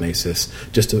autism diagnosis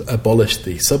just abolished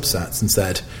the subsets and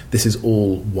said, this is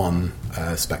all one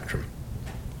spectrum.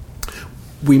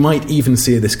 We might even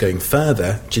see this going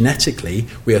further. Genetically,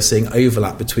 we are seeing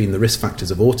overlap between the risk factors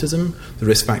of autism, the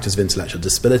risk factors of intellectual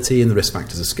disability, and the risk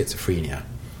factors of schizophrenia.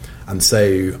 And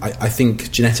so I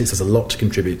think genetics has a lot to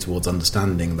contribute towards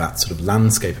understanding that sort of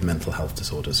landscape of mental health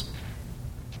disorders.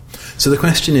 So the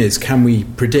question is, can we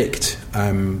predict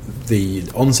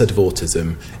the onset of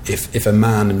autism if a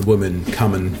man and woman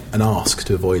come and ask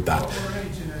to avoid that?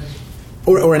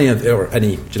 Or any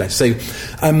genetic. So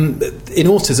in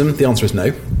autism, the answer is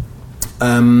no.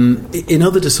 In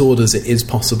other disorders, it is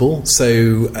possible.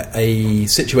 So a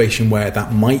situation where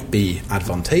that might be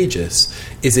advantageous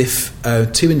is if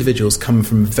two individuals come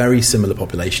from a very similar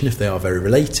population, if they are very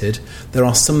related, there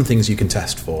are some things you can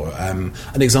test for.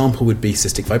 An example would be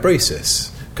cystic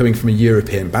fibrosis. Coming from a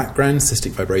European background,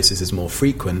 cystic fibrosis is more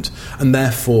frequent, and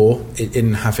therefore,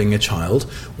 in having a child,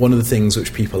 one of the things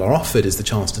which people are offered is the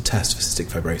chance to test for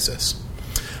cystic fibrosis.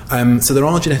 So there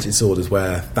are genetic disorders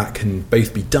where that can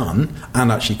both be done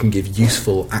and actually can give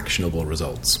useful, actionable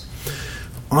results.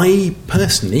 I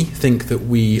personally think that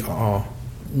we are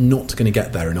not going to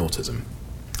get there in autism.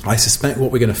 I suspect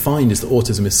what we're going to find is that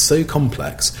autism is so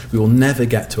complex we will never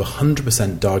get to a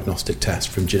 100% diagnostic test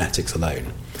from genetics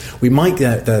alone. We might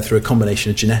get there through a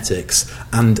combination of genetics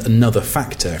and another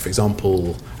factor, for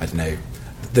example, I don't know,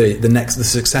 the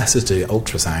successor to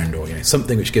ultrasound, or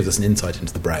something which gives us an insight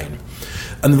into the brain.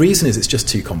 And the reason is it's just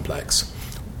too complex.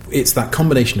 It's that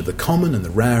combination of the common and the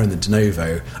rare and the de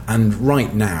novo, and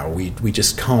right now we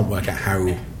just can't work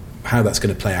out how that's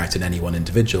going to play out in any one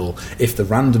individual. If the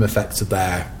random effects are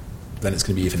there, then it's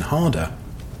going to be even harder.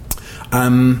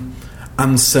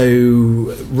 And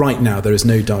so right now there is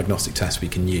no diagnostic test we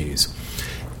can use.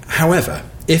 However,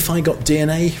 if I got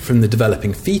DNA from the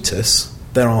developing fetus,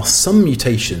 there are some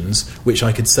mutations which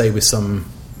I could say with some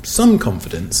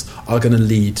confidence are going to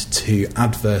lead to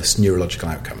adverse neurological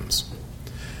outcomes.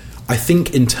 I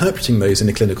think interpreting those in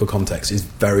a clinical context is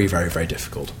very, very, very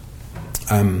difficult.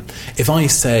 If I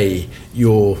say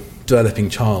your developing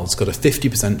child's got a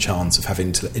 50% chance of having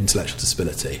intellectual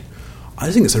disability,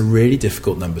 I think it's a really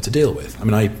difficult number to deal with. I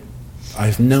mean, I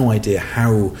have no idea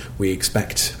how we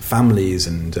expect families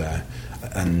and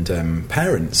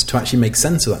parents to actually make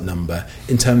sense of that number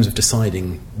in terms of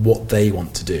deciding what they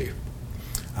want to do.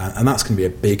 And that's going to be a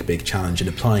big, big challenge in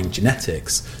applying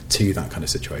genetics to that kind of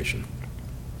situation.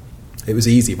 It was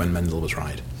easy when Mendel was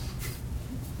right.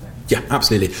 Yeah,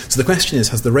 absolutely. So the question is,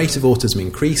 has the rate of autism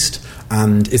increased,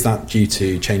 and is that due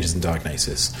to changes in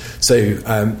diagnosis? So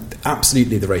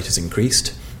absolutely the rate has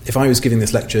increased. If I was giving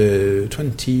this lecture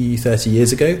 20, 30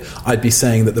 years ago, I'd be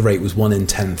saying that the rate was 1 in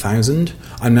 10,000.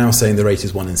 I'm now saying the rate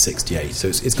is 1 in 68. So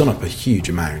it's gone up a huge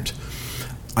amount.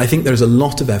 I think there's a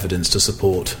lot of evidence to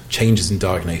support changes in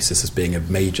diagnosis as being a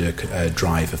major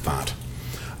drive of that.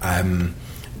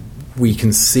 We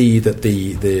can see that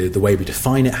the way we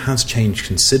define it has changed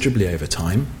considerably over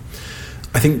time.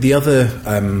 I think the other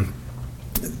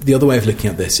way of looking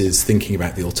at this is thinking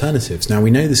about the alternatives. Now, we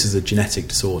know this is a genetic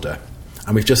disorder,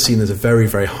 and we've just seen there's a very,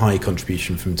 very high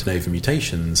contribution from de novo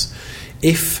mutations.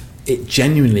 If it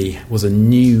genuinely was a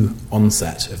new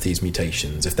onset of these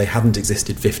mutations, if they hadn't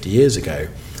existed 50 years ago,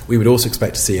 we would also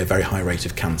expect to see a very high rate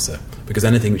of cancer, because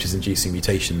anything which is inducing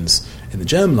mutations in the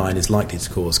germline is likely to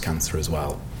cause cancer as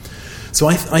well. So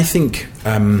I think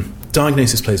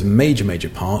diagnosis plays a major, major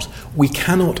part. We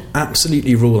cannot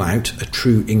absolutely rule out a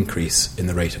true increase in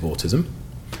the rate of autism,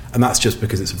 and that's just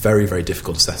because it's a very, very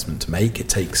difficult assessment to make. It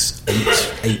takes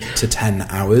 8 to 10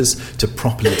 hours to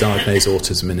properly diagnose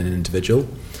autism in an individual,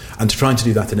 and to try to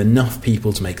do that in enough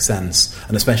people to make sense,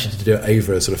 and especially to do it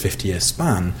over a sort of 50-year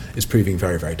span, is proving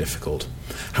very, very difficult.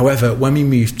 However, when we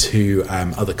move to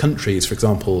other countries, for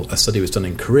example, a study was done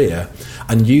in Korea,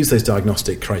 and used those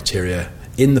diagnostic criteria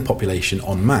in the population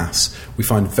en masse, we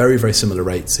find very, very similar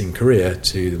rates in Korea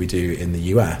to that we do in the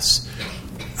US.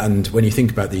 And when you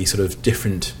think about the sort of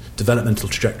different developmental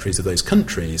trajectories of those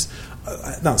countries,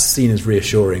 that's seen as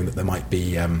reassuring that there might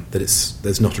be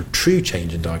there's not a true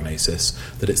change in diagnosis,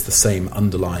 that it's the same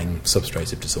underlying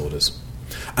substrate of disorders.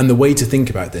 And the way to think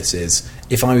about this is,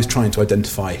 if I was trying to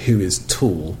identify who is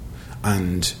tall,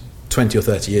 and 20 or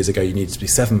 30 years ago you needed to be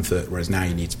 7 foot, whereas now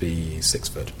you need to be 6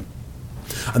 foot.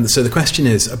 And so the question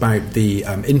is about the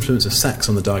influence of sex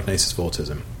on the diagnosis of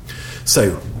autism.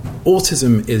 So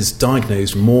autism is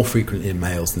diagnosed more frequently in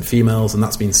males than females, and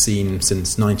that's been seen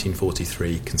since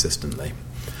 1943 consistently.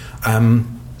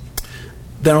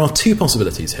 There are two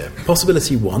possibilities here.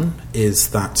 Possibility one is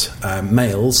that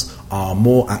males are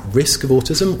more at risk of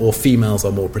autism, or females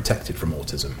are more protected from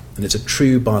autism, and it's a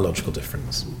true biological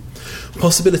difference.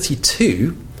 Possibility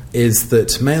two is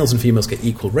that males and females get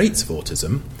equal rates of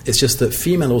autism. It's just that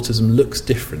female autism looks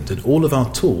different, and all of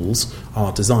our tools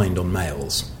are designed on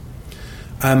males.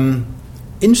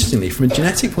 Interestingly, from a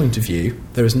genetic point of view,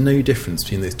 there is no difference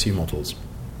between those two models.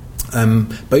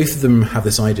 Both of them have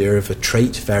this idea of a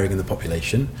trait varying in the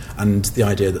population, and the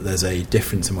idea that there's a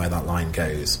difference in where that line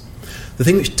goes. The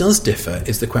thing which does differ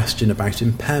is the question about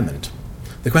impairment.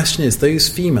 The question is, those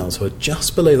females who are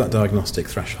just below that diagnostic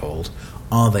threshold,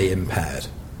 are they impaired?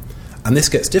 And this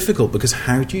gets difficult because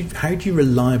how do you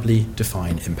reliably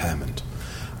define impairment?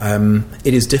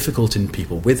 It is difficult in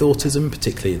people with autism,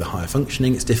 particularly the higher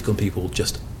functioning. It's difficult in people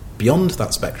just beyond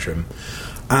that spectrum.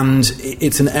 And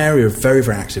it's an area of very,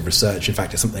 very active research. In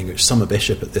fact, it's something which Summer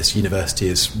Bishop at this university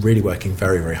is really working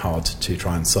very, very hard to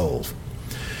try and solve.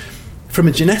 From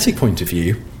a genetic point of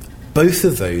view, both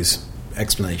of those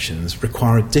explanations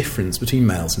require a difference between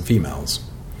males and females.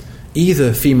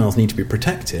 Either females need to be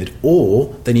protected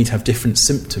or they need to have different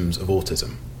symptoms of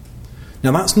autism.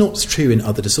 Now, that's not true in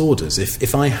other disorders.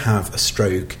 If I have a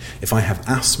stroke, if I have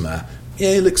asthma,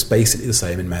 it looks basically the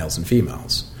same in males and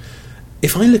females.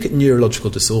 If I look at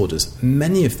neurological disorders,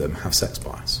 many of them have sex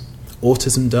bias.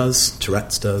 Autism does,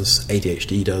 Tourette's does,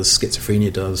 ADHD does,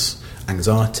 schizophrenia does,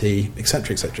 anxiety,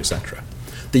 etc., etc., etc.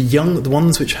 The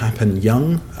ones which happen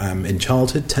young, in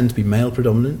childhood, tend to be male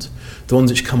predominant. The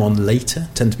ones which come on later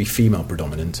tend to be female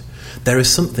predominant. There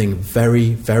is something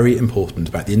very, very important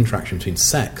about the interaction between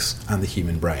sex and the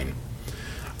human brain.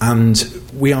 And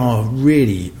we are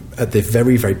really at the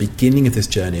very, very beginning of this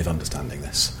journey of understanding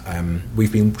this.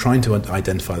 We've been trying to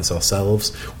identify this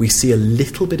ourselves. We see a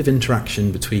little bit of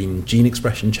interaction between gene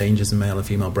expression changes in male and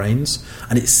female brains,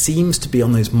 and it seems to be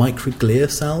on those microglia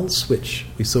cells, which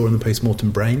we saw in the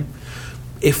post-mortem brain.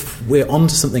 If we're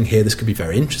onto something here, this could be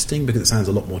very interesting because it sounds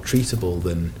a lot more treatable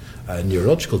than a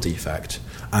neurological defect,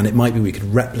 and it might be we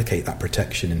could replicate that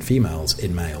protection in females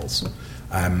in males.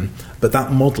 But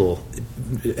that model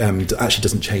actually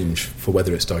doesn't change for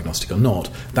whether it's diagnostic or not.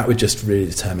 That would just really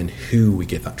determine who we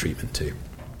give that treatment to.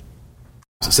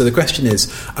 So the question is,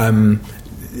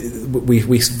 we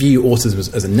view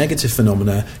autism as a negative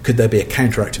phenomena. Could there be a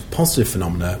counteractive positive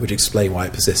phenomena which explain why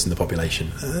it persists in the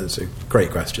population? That's a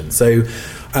great question. So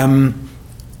I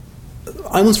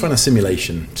once ran a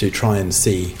simulation to try and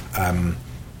see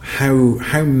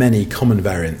how many common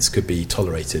variants could be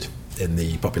tolerated in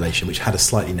the population which had a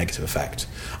slightly negative effect.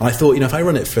 And I thought, if I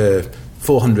run it for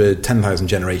 10,000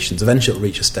 generations, eventually it'll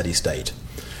reach a steady state.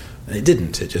 And it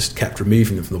didn't. It just kept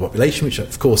removing them from the population, which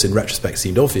of course in retrospect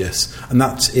seemed obvious, and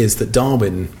that is that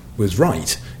Darwin was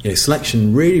right.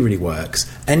 Selection really, really works.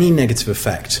 Any negative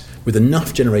effect with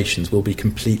enough generations will be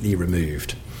completely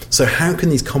removed. So how can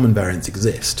these common variants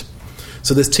exist?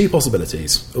 So there's two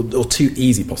possibilities, or two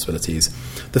easy possibilities.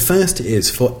 The first is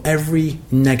for every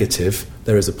negative,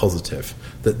 there is a positive.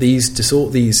 That these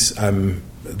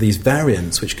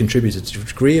variants which contribute to a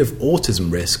degree of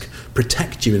autism risk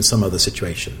protect you in some other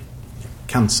situation.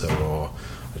 Cancer, or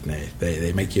I don't know,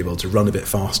 they make you able to run a bit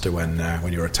faster when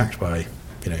you're attacked by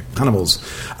animals.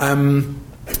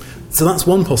 So that's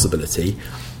one possibility.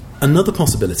 Another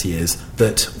possibility is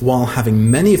that while having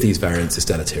many of these variants is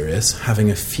deleterious, having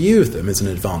a few of them is an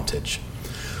advantage.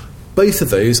 Both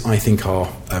of those, I think,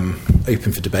 are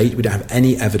open for debate. We don't have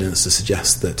any evidence to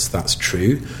suggest that that's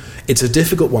true. It's a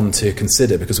difficult one to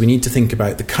consider because we need to think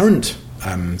about the current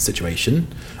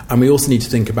situation, and we also need to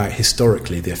think about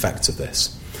historically the effects of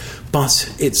this.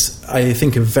 But it's, I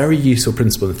think, a very useful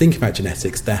principle in thinking about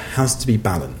genetics. There has to be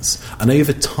balance, and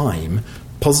over time,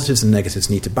 positives and negatives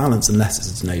need to balance unless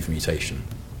it's a de novo mutation.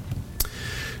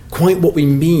 Quite what we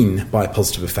mean by a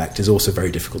positive effect is also very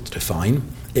difficult to define.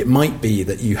 It might be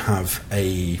that you have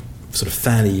a sort of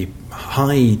fairly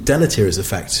high deleterious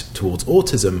effect towards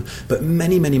autism, but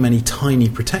many, many, many tiny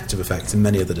protective effects in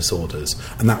many other disorders,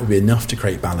 and that would be enough to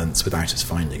create balance without us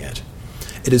finding it.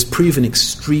 It has proven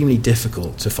extremely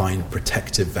difficult to find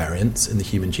protective variants in the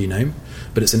human genome,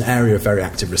 but it's an area of very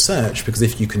active research because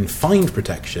if you can find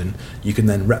protection, you can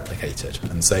then replicate it.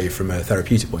 And so from a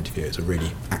therapeutic point of view, it's a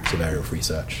really active area of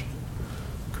research.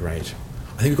 Great.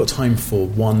 I think we've got time for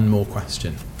one more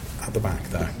question at the back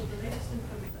there.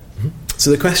 Mm-hmm.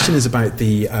 So the question is about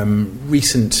the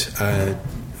recent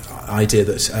idea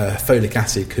that folic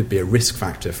acid could be a risk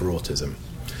factor for autism.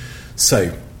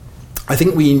 So I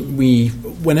think we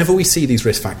whenever we see these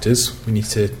risk factors, we need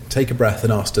to take a breath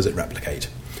and ask, does it replicate?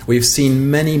 We've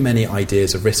seen many, many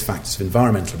ideas of risk factors, of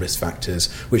environmental risk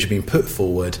factors, which have been put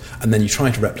forward, and then you try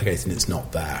to replicate and it's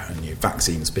not there, and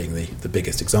vaccines being the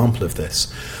biggest example of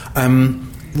this.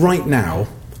 Right now,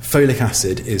 folic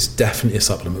acid is definitely a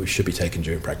supplement which should be taken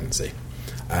during pregnancy.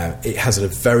 It has a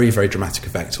very, very dramatic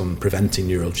effect on preventing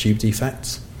neural tube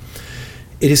defects.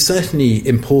 It is certainly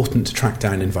important to track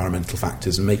down environmental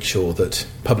factors and make sure that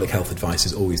public health advice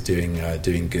is always doing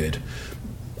good.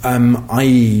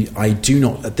 I do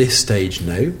not at this stage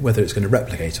know whether it's going to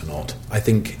replicate or not. I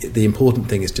think the important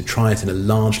thing is to try it in a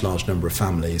large number of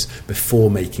families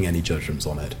before making any judgments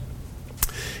on it.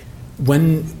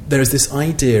 When there is this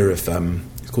idea of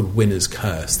it's called winner's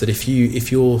curse, that if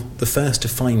you're the first to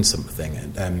find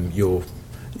something,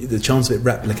 the chance of it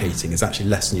replicating is actually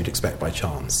less than you'd expect by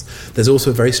chance. There's also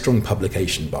a very strong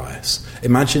publication bias.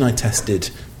 Imagine I tested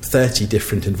 30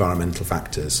 different environmental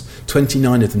factors.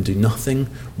 29 of them do nothing.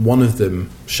 One of them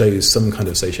shows some kind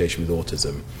of association with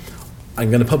autism. I'm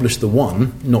going to publish the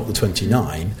one, not the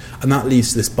 29, and that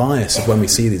leads to this bias of when we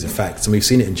see these effects. And we've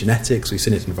seen it in genetics, we've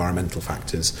seen it in environmental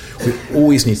factors. We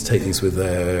always need to take these with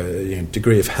a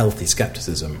degree of healthy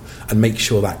scepticism and make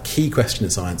sure that key question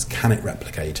in science, can it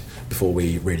replicate, before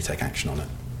we really take action on it.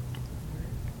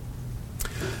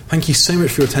 Thank you so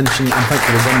much for your attention, and thank you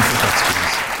for the wonderful questions.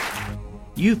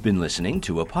 You've been listening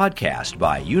to a podcast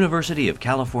by University of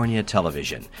California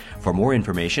Television. For more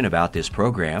information about this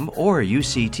program or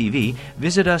UCTV,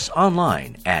 visit us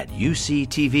online at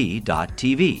uctv.tv.